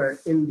software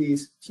in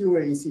these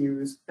fewer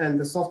ECUs, and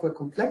the software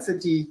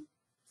complexity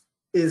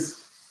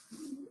is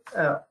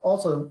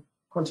also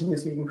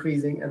continuously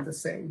increasing and the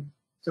same.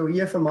 So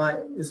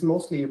eFMI is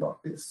mostly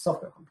about this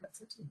software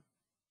complexity.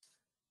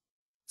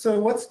 So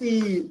what's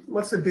the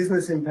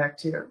business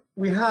impact here?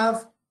 We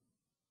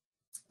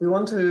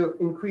want to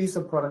increase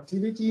the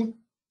productivity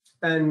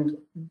and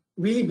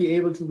really be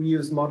able to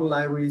reuse model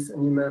libraries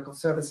and numerical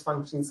service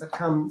functions that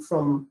come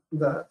from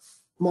the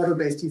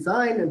model-based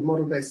design and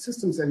model-based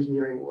systems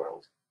engineering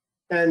world,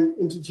 and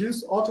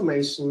introduce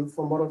automation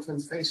for model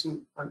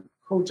translation and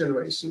code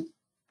generation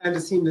and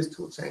a seamless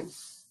tool chain,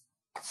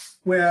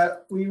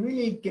 where we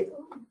really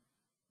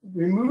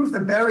remove the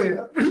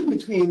barrier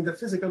between the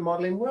physical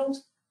modeling world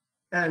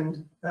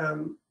and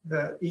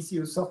the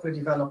ECU software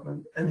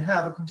development, and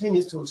have a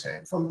continuous tool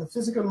chain from the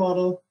physical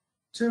model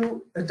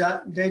to a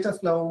data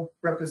flow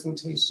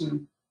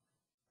representation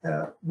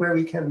where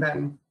we can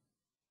then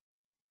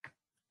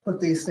put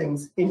these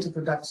things into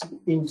production,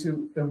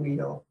 into a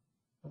real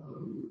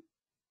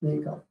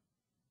vehicle.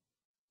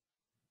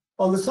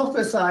 On the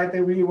software side, they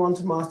really want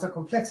to master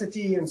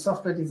complexity and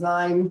software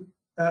design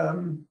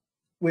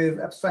with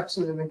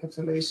abstraction and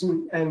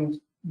encapsulation, and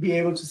be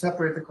able to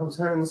separate the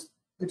concerns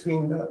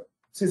between the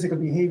physical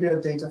behavior,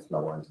 data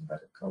flow, and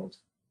embedded code.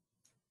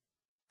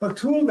 For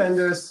tool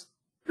vendors,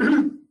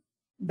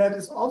 that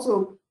is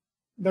also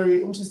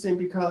very interesting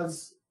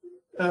because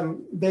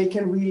they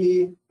can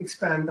really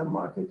expand the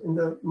market in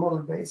the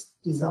model-based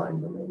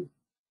design domain.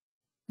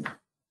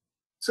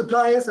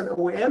 Suppliers and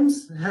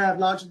OEMs have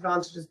large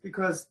advantages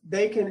because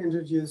they can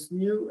introduce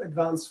new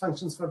advanced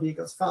functions for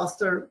vehicles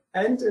faster,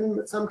 and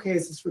in some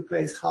cases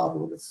replace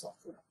hardware with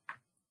software.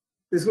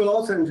 This will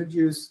also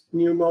introduce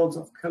new modes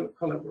of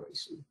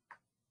collaboration.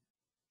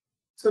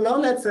 So now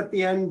let's at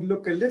the end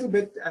look a little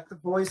bit at the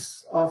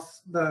voice of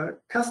the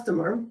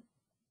customer.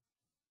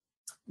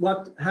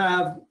 What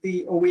have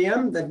the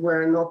OEM that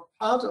were not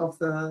part of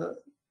the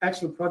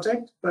actual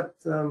project, but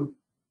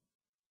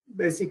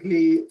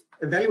basically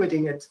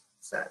evaluating it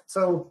said.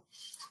 So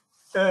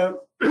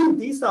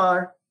these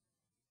are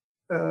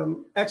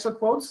actual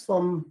quotes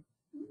from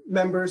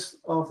members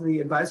of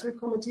the advisory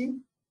committee.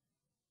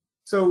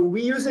 So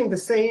we're using the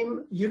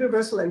same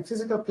universal and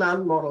physical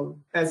plant model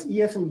as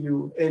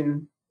eFMU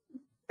in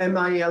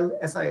MIL,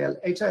 SIL,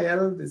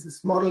 HIL. This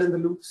is model in the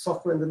loop,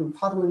 software in the loop,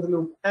 hardware in the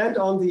loop, and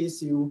on the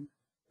ECU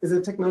is a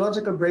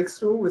technological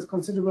breakthrough with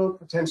considerable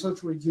potential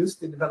to reduce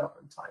the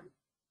development time.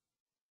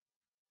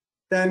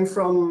 Then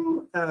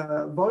from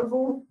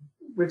Volvo,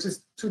 which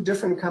is two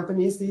different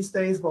companies these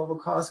days, Volvo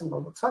Cars and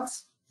Volvo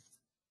Trucks.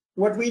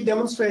 What we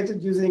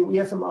demonstrated using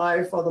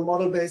eFMI for the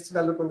model-based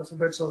development of a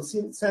virtual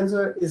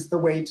sensor is the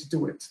way to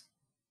do it.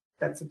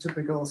 That's a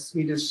typical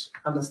Swedish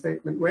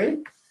understatement way.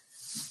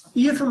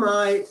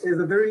 eFMI is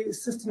a very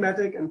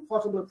systematic and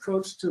portable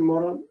approach to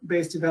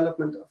model-based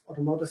development of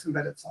automotive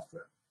embedded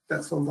software.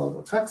 That's from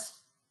Volvo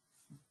Trucks.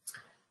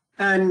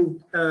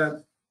 And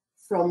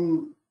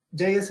from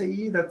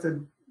JSAE, that's a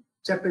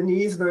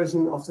Japanese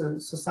version of the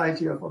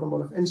Society of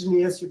Automotive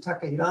Engineers,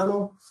 Yutaka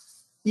Hirano.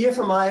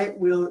 eFMI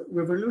will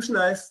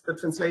revolutionize the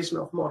translation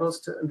of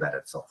models to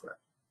embedded software.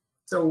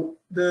 So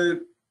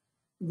the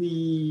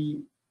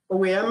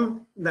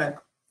OEM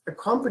that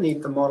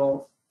accompanied the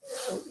model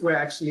were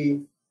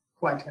actually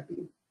quite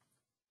happy.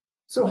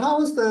 So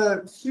how is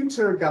the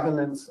future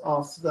governance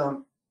of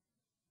the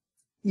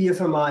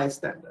eFMI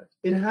standard?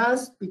 It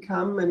has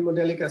become a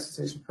Modelica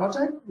Association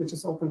project, which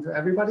is open to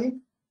everybody.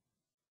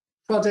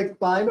 Project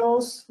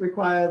bylaws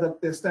require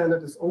that the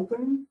standard is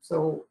open,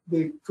 so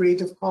the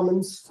Creative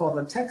Commons for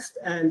the text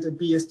and a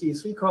BSD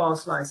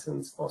 3-cores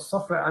license for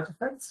software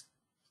artifacts.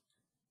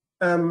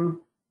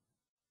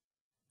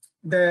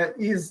 There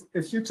is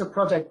a future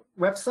project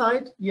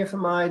website,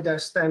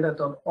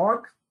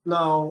 efmi-standard.org.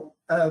 Now,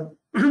 that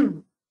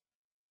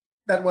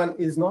one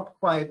is not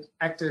quite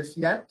active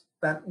yet.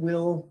 That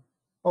will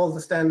hold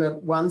the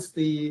standard once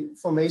the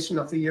formation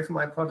of the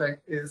eFMI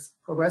project is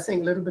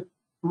progressing a little bit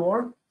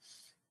more.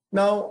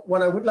 Now,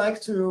 what I would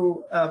like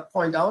to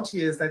point out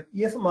here is that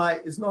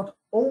eFMI is not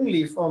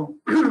only from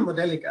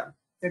Modelica.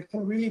 It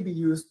can really be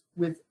used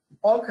with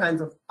all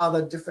kinds of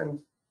other different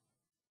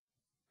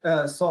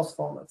source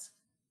formats.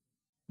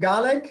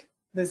 Garlic,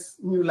 this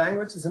new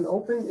language, is an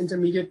open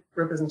intermediate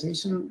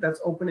representation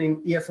that's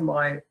opening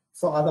eFMI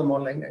for other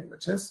modeling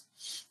languages.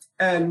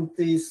 And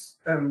these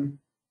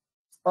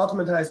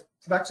automatized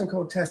production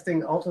code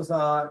testing,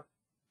 AutoSAR,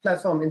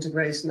 platform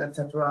integration,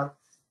 etc.,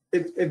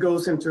 it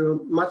goes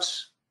into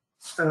much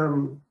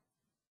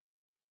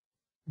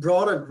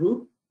broader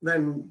group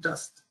than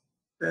just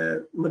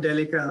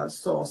Modelica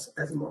source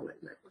as a modeling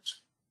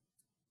language.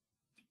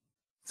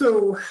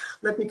 So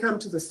let me come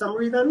to the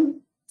summary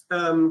then.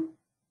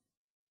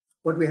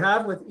 What we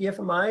have with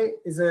eFMI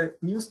is a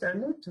new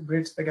standard to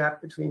bridge the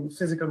gap between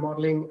physical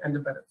modeling and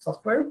embedded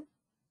software.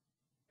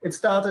 It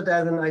started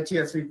as an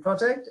ITR3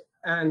 project,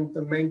 and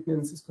the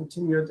maintenance is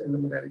continued in the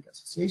Modelica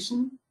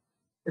Association.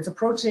 It's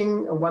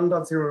approaching a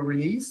 1.0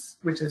 release,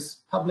 which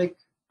is public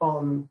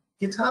on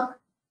GitHub.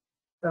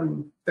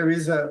 There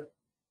is a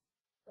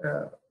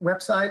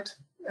website,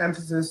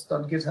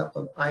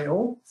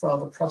 emphysis.github.io, for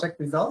the project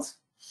results,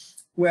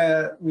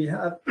 where we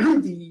have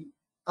the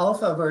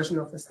alpha version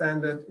of the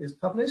standard is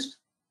published.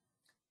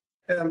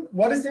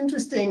 What is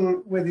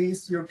interesting with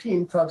these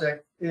European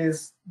projects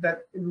is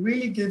that it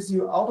really gives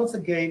you out of the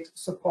gate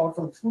support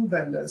from tool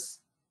vendors,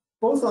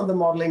 both on the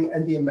modeling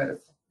and the embedded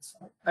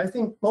side. I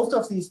think most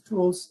of these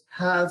tools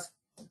have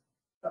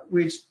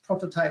reached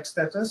prototype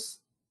status.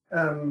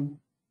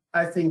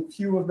 I think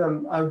few of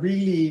them are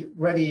really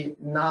ready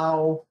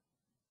now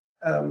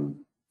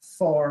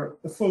for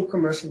the full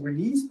commercial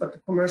release, but the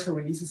commercial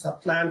releases are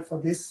planned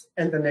for this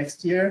and the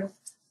next year.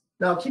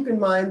 Now, keep in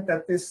mind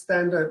that this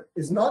standard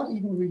is not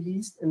even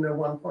released in the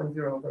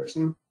 1.0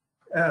 version,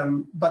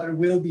 but it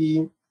will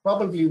be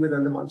probably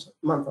within the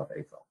month of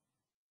April.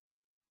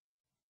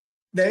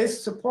 There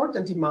is support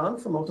and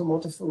demand from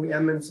automotive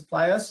OEM and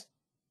suppliers.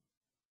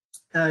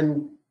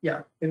 And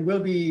yeah, it will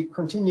be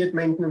continued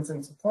maintenance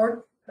and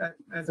support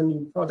as a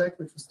new product,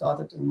 which was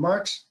started in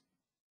March.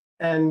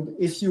 And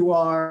if you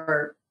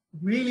are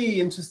really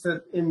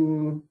interested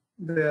in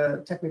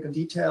the technical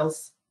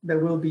details, there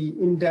will be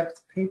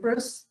in-depth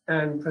papers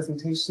and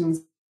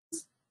presentations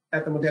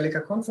at the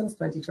Modelica Conference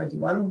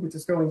 2021, which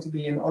is going to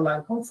be an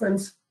online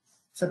conference,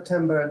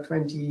 September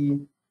 20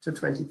 to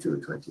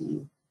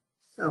 22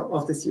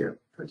 of this year,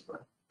 21.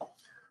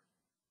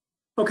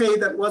 Okay,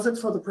 that was it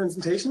for the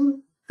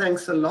presentation.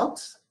 Thanks a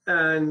lot.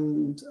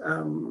 And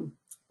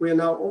we are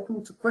now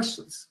open to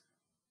questions.